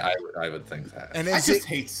 Yeah, I would think that. And I just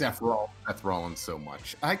hate Seth Rollins so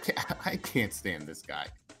much. I can't stand this guy.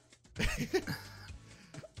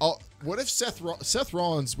 Oh, what if Seth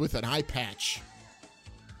Rollins with an eye patch?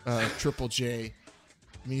 Triple J.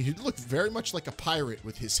 I mean, he'd look very much like a pirate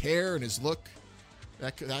with his hair and his look.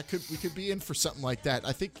 We could be in for something like that.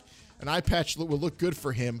 I think an eye patch will look good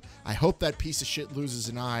for him. I hope that piece of shit loses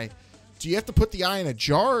an eye. Do you have to put the eye in a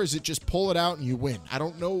jar, or is it just pull it out and you win? I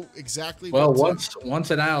don't know exactly. Well, once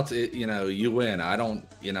it's out, you win. I don't.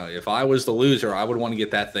 If I was the loser, I would want to get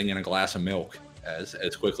that thing in a glass of milk as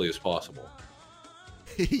quickly as possible.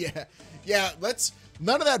 Yeah.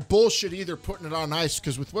 None of that bullshit either, putting it on ice,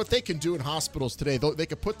 because with what they can do in hospitals today, they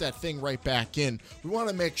could put that thing right back in. We want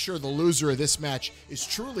to make sure the loser of this match is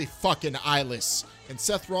truly fucking eyeless, and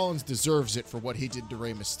Seth Rollins deserves it for what he did to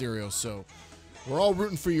Rey Mysterio. So we're all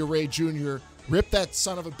rooting for you, Rey Jr. Rip that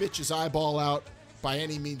son of a bitch's eyeball out by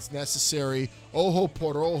any means necessary. Ojo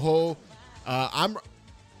por ojo. I'm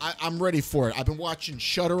ready for it. I've been watching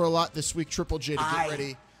Shudder a lot this week, Triple J, to get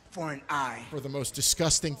ready for an eye for the most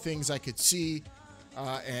disgusting things I could see.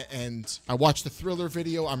 And I watched the Thriller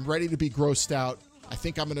video. I'm ready to be grossed out. I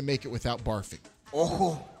think I'm going to make it without barfing.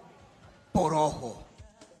 Ojo por ojo.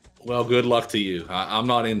 Well, good luck to you. I'm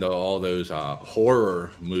not into all those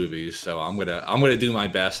horror movies, so I'm gonna do my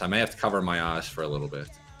best. I may have to cover my eyes for a little bit.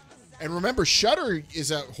 And remember, Shudder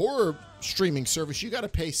is a horror streaming service you got to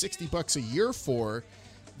pay $60 a year for.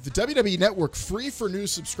 The WWE Network free for new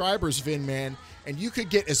subscribers, Vin Man, and you could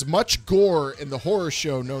get as much gore in the horror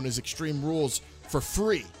show known as Extreme Rules for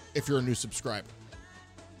free if you're a new subscriber.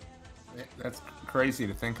 That's crazy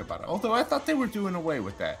to think about. Although I thought they were doing away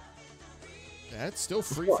with that. That's still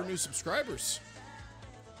free for new subscribers.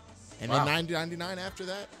 And then $9.99 after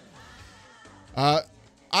that.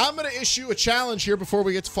 I'm going to issue a challenge here before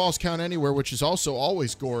we get to Falls Count Anywhere, which is also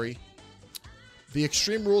always gory. The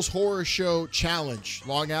Extreme Rules Horror Show Challenge,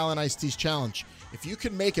 Long Island Iced Tea's challenge. If you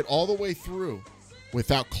can make it all the way through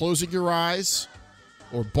without closing your eyes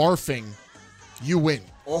or barfing, you win.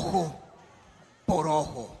 Ojo por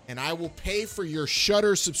ojo. And I will pay for your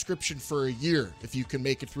Shudder subscription for a year if you can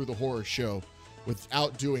make it through the horror show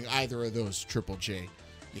without doing either of those, Triple J.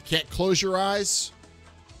 You can't close your eyes,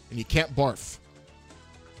 and you can't barf.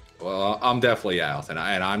 Well, I'm definitely out, and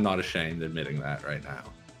I'm not ashamed admitting that right now.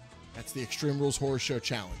 That's the Extreme Rules Horror Show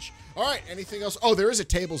Challenge. All right, anything else? Oh, there is a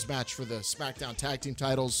tables match for the SmackDown Tag Team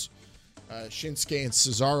titles. Shinsuke and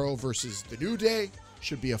Cesaro versus The New Day.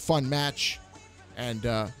 Should be a fun match. And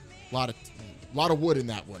a lot of wood in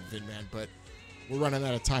that one, Vin Man, but we're running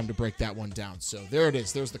out of time to break that one down. So there it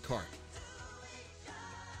is. There's the card.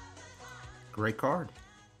 Great card.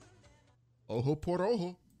 Ojo por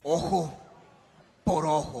ojo. Ojo por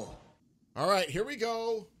ojo. All right, here we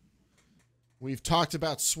go. We've talked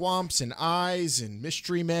about swamps and eyes and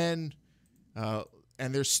mystery men,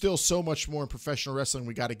 and there's still so much more in professional wrestling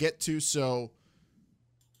we got to get to. So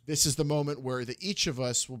this is the moment where each of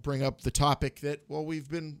us will bring up the topic that, well, we've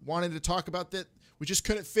been wanting to talk about that we just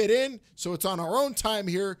couldn't fit in. So it's on our own time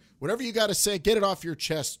here. Whatever you got to say, get it off your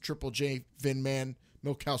chest, Triple J, Vin Man,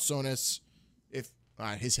 Mil Calzones.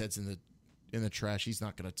 His head's in the trash. He's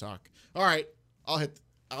not going to talk. All right, I'm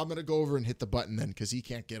going to go over and hit the button then because he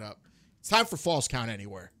can't get up. It's time for Falls Count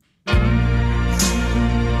Anywhere. Well,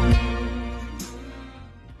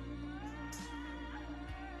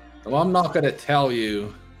 I'm not going to tell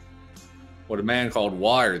you what a man called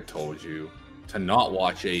Wired told you to not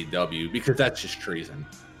watch AEW because that's just treason.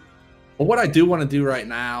 But what I do want to do right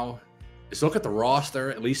now is look at the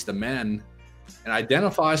roster, at least the men, and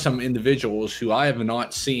identify some individuals who I have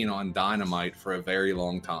not seen on Dynamite for a very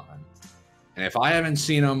long time. And if I haven't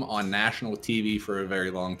seen them on national TV for a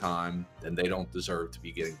very long time, then they don't deserve to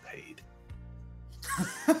be getting paid.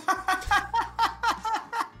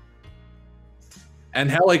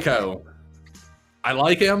 Angelico, I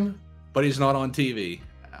like him, but he's not on TV.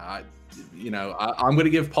 I'm going to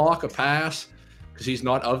give Pac a pass because he's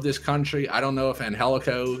not of this country. I don't know if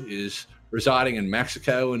Angelico is residing in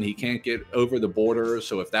Mexico and he can't get over the border.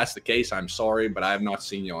 So if that's the case, I'm sorry, but I have not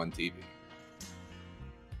seen you on TV.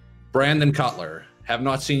 Brandon Cutler, have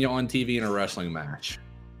not seen you on TV in a wrestling match.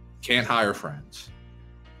 Can't hire friends.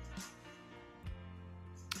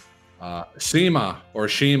 Shima,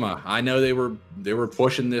 I know they were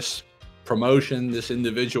pushing this promotion, this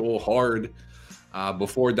individual hard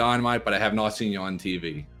before Dynamite, but I have not seen you on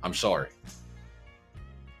TV. I'm sorry.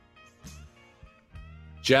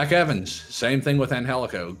 Jack Evans, same thing with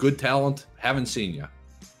Angelico. Good talent, haven't seen you.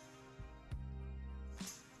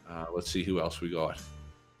 Let's see who else we got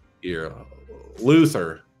here.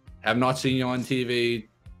 Luther, have not seen you on TV.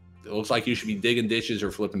 It looks like you should be digging ditches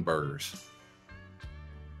or flipping burgers.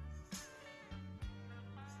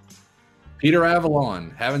 Peter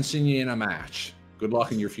Avalon, haven't seen you in a match. Good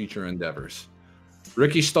luck in your future endeavors.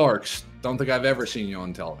 Ricky Starks, don't think I've ever seen you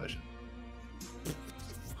on television.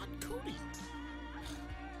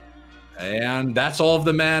 And that's all of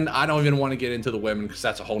the men. I don't even want to get into the women because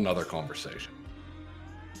that's a whole nother conversation.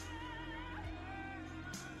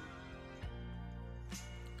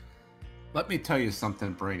 Let me tell you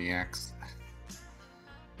something, Brainiacs.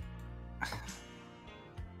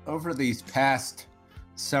 Over these past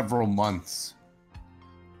several months,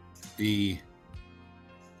 the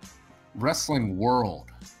wrestling world,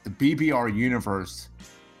 the BBR universe,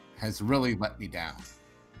 has really let me down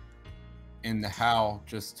in how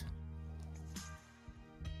just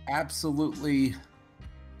absolutely,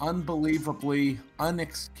 unbelievably,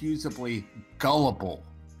 unexcusably gullible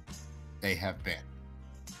they have been.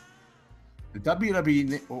 The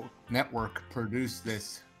WWE Network produced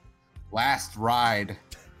this Last Ride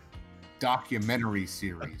documentary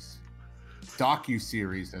series,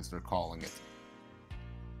 docu-series as they're calling it,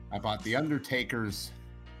 about The Undertaker's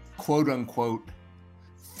quote-unquote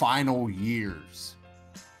final years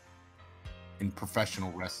in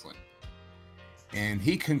professional wrestling. And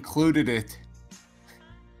he concluded it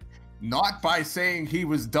not by saying he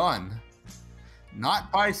was done,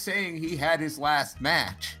 not by saying he had his last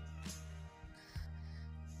match,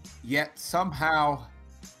 yet somehow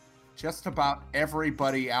just about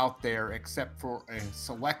everybody out there, except for a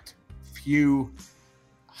select few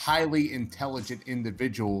highly intelligent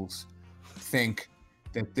individuals, think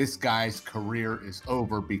that this guy's career is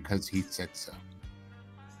over because he said so.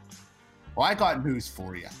 Well, I got news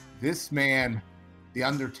for you. This man, The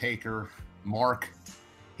Undertaker, Mark,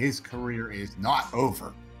 his career is not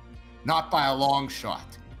over. Not by a long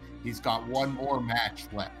shot. He's got one more match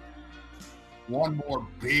left. One more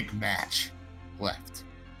big match left.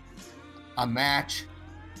 A match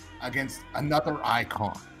against another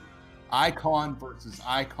icon. Icon versus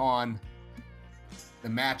icon. The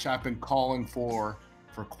match I've been calling for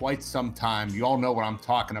quite some time. You all know what I'm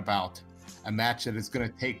talking about. A match that is going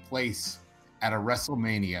to take place at a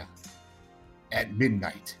WrestleMania at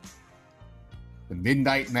midnight. The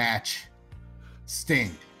midnight match,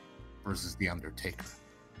 Sting versus The Undertaker.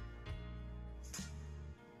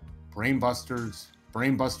 Brainbusters,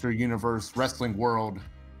 Brainbuster Universe, Wrestling World,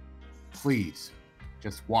 please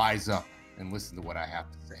just wise up and listen to what I have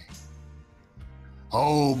to say.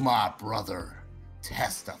 Oh, my brother,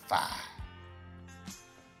 testify.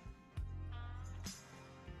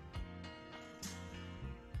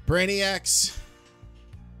 Brainiacs,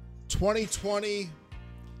 2020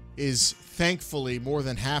 is thankfully more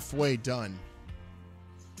than halfway done.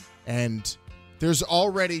 And there's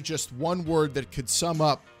already just one word that could sum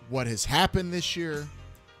up what has happened this year,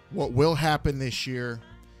 what will happen this year,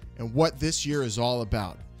 and what this year is all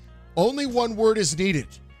about. Only one word is needed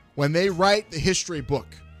when they write the history book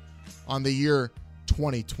on the year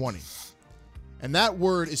 2020. And that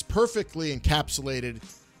word is perfectly encapsulated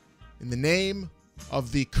in the name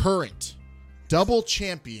of the current double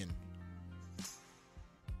champion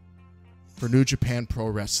for New Japan Pro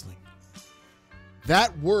Wrestling.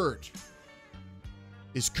 That word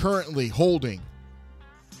is currently holding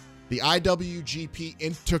the IWGP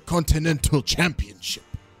Intercontinental Championship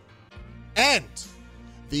and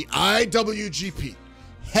the IWGP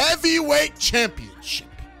Heavyweight Championship.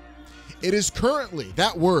 It is currently,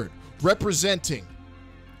 that word, representing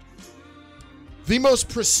the most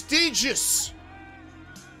prestigious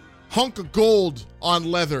hunk of gold on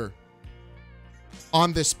leather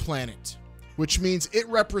on this planet, which means it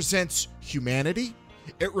represents humanity.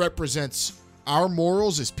 It represents our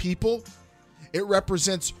morals as people. It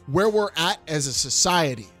represents where we're at as a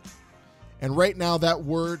society. And right now, that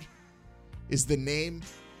word is the name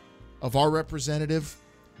of our representative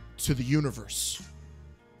to the universe.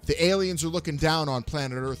 The aliens are looking down on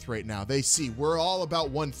planet Earth right now. They see we're all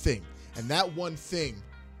about one thing, and that one thing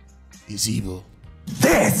is evil.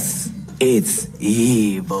 This is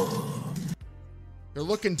evil. They're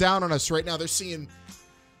looking down on us right now. They're seeing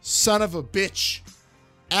son of a bitch,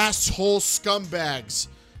 asshole scumbags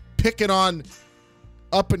picking on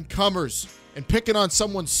up-and-comers and picking on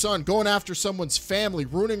someone's son, going after someone's family,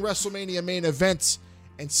 ruining WrestleMania main events,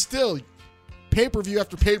 and still pay-per-view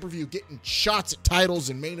after pay-per-view getting shots at titles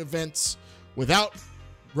and main events without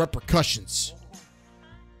repercussions.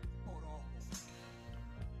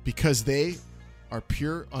 Because they are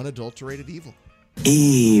pure, unadulterated evil.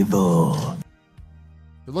 Evil.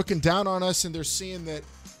 They're looking down on us and they're seeing that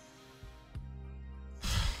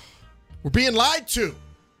we're being lied to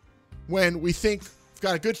when we think we've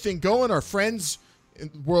got a good thing going. Our friend's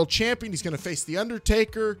world champion. He's going to face The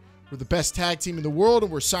Undertaker. We're the best tag team in the world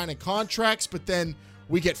and we're signing contracts, but then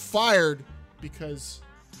we get fired because,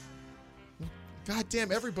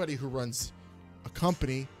 goddamn, everybody who runs a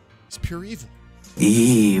company is pure evil.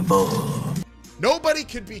 Evil. Nobody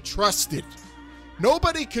could be trusted.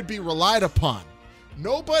 Nobody could be relied upon.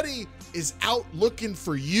 Nobody is out looking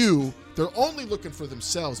for you. They're only looking for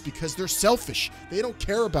themselves because they're selfish. They don't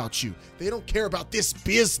care about you. They don't care about this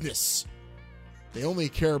business. They only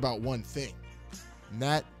care about one thing, and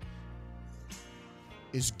that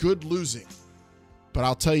is good losing. But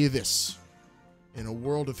I'll tell you this, in a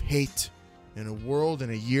world of hate, in a world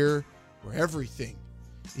and a year where everything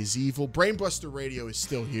is evil, Brainbuster Radio is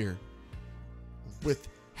still here. With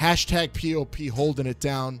hashtag POP holding it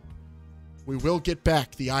down, we will get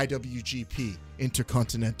back the IWGP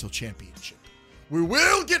Intercontinental Championship. We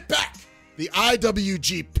will get back the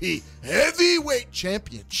IWGP Heavyweight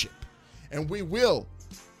Championship. And we will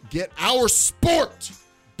get our sport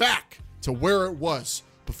back to where it was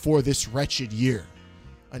before this wretched year.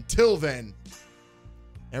 Until then,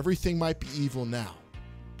 everything might be evil now.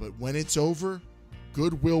 But when it's over,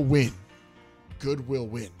 good will win. Good will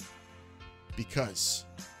win. Because,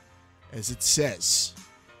 as it says,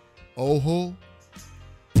 ojo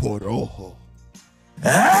por ojo.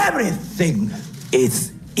 Everything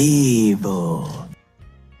is evil.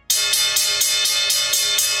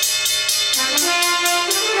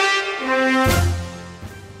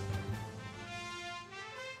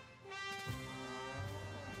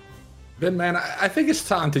 Then, man, I think it's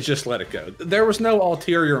time to just let it go. There was no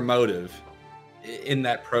ulterior motive in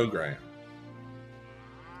that program.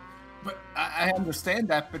 But I understand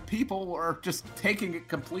that, but people are just taking it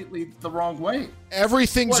completely the wrong way.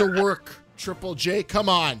 Everything's a work, Triple J. Come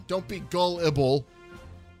on. Don't be gullible.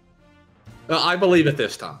 I believe it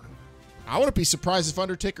this time. I wouldn't be surprised if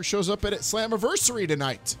Undertaker shows up at Slammiversary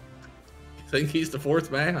tonight. I think he's the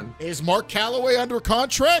fourth man. Is Mark Calloway under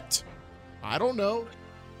contract? I don't know.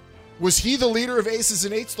 Was he the leader of Aces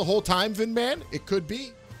and Eights the whole time, Vin Man? It could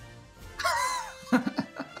be.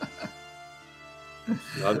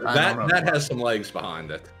 That has some legs behind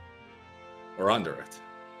it, or under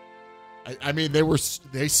it. I mean,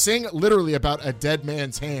 they sing literally about a dead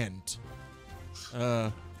man's hand.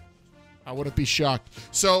 I wouldn't be shocked.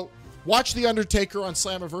 So watch The Undertaker on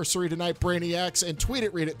Slammiversary tonight, Brainiacs, and tweet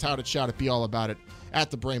it, read it, tout it, shout it, be all about it at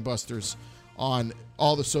the Brainbusters on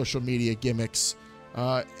all the social media gimmicks.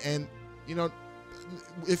 And, you know,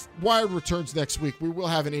 if Wired returns next week, we will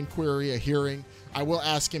have an inquiry, a hearing. I will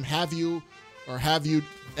ask him, have you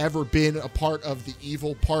ever been a part of the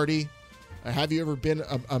evil party? Have you ever been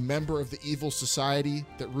a member of the evil society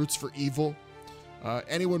that roots for evil?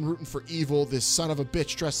 Anyone rooting for evil, this son of a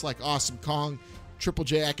bitch dressed like Awesome Kong, Triple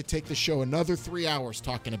J, I could take the show another 3 hours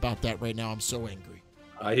talking about that right now. I'm so angry.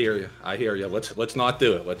 I hear you. Let's not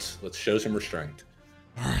do it. Let's show some restraint.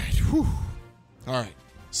 All right. Whew. All right.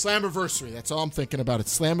 Slammiversary. That's all I'm thinking about.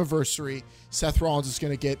 It's Slammiversary. Seth Rollins is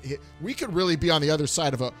going to get hit. We could really be on the other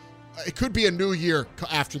side of it could be a new year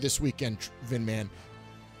after this weekend, Vin Man.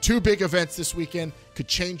 2 big events this weekend could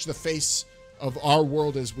change the face of our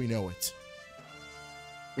world as we know it.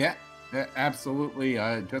 Yeah, absolutely.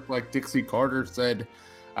 Just like Dixie Carter said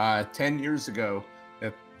 10 years ago,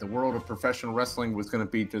 that the world of professional wrestling was going to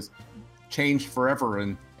be just changed forever.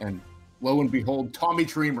 And lo and behold, Tommy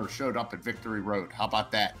Dreamer showed up at Victory Road. How about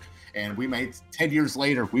that? And 10 years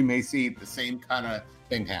later, we may see the same kind of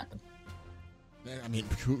thing happen. I mean,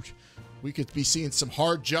 we could be seeing some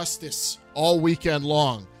hard justice all weekend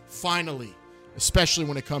long. Finally, especially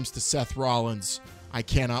when it comes to Seth Rollins. I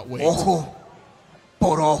cannot wait. Ojo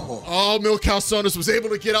por ojo. Oh, Mil Calzones was able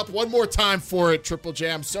to get up one more time for it, Triple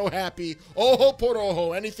J. I'm so happy. Ojo por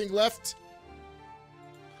ojo. Anything left?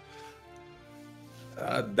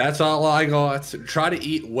 That's all I got. Try to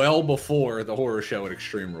eat well before the horror show at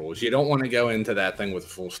Extreme Rules. You don't want to go into that thing with a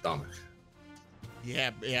full stomach. Yeah.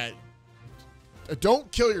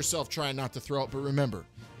 Don't kill yourself trying not to throw up, but remember,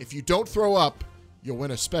 if you don't throw up, you'll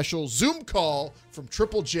win a special Zoom call from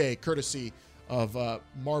Triple J, courtesy of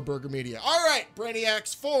Marburger Media. All right,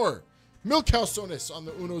 Brainiacs 4. Mil Calzones on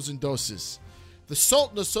the unos and doses. The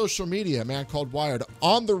Sultan of social media, a man called Wired,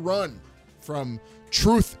 on the run from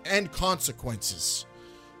truth and consequences.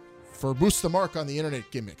 For Boost the Mark on the internet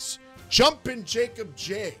gimmicks. Jumpin' Jacob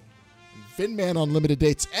J. Vin Man on limited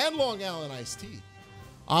dates and Long Island Iced Tea.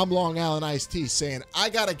 I'm Long Island Iced Tea saying, I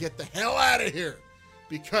got to get the hell out of here.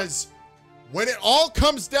 Because when it all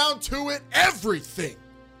comes down to it, everything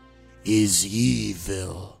is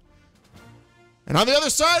evil. And on the other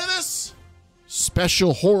side of this,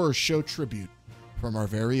 special horror show tribute from our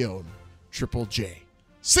very own Triple J.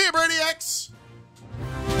 See you, Brainiacs!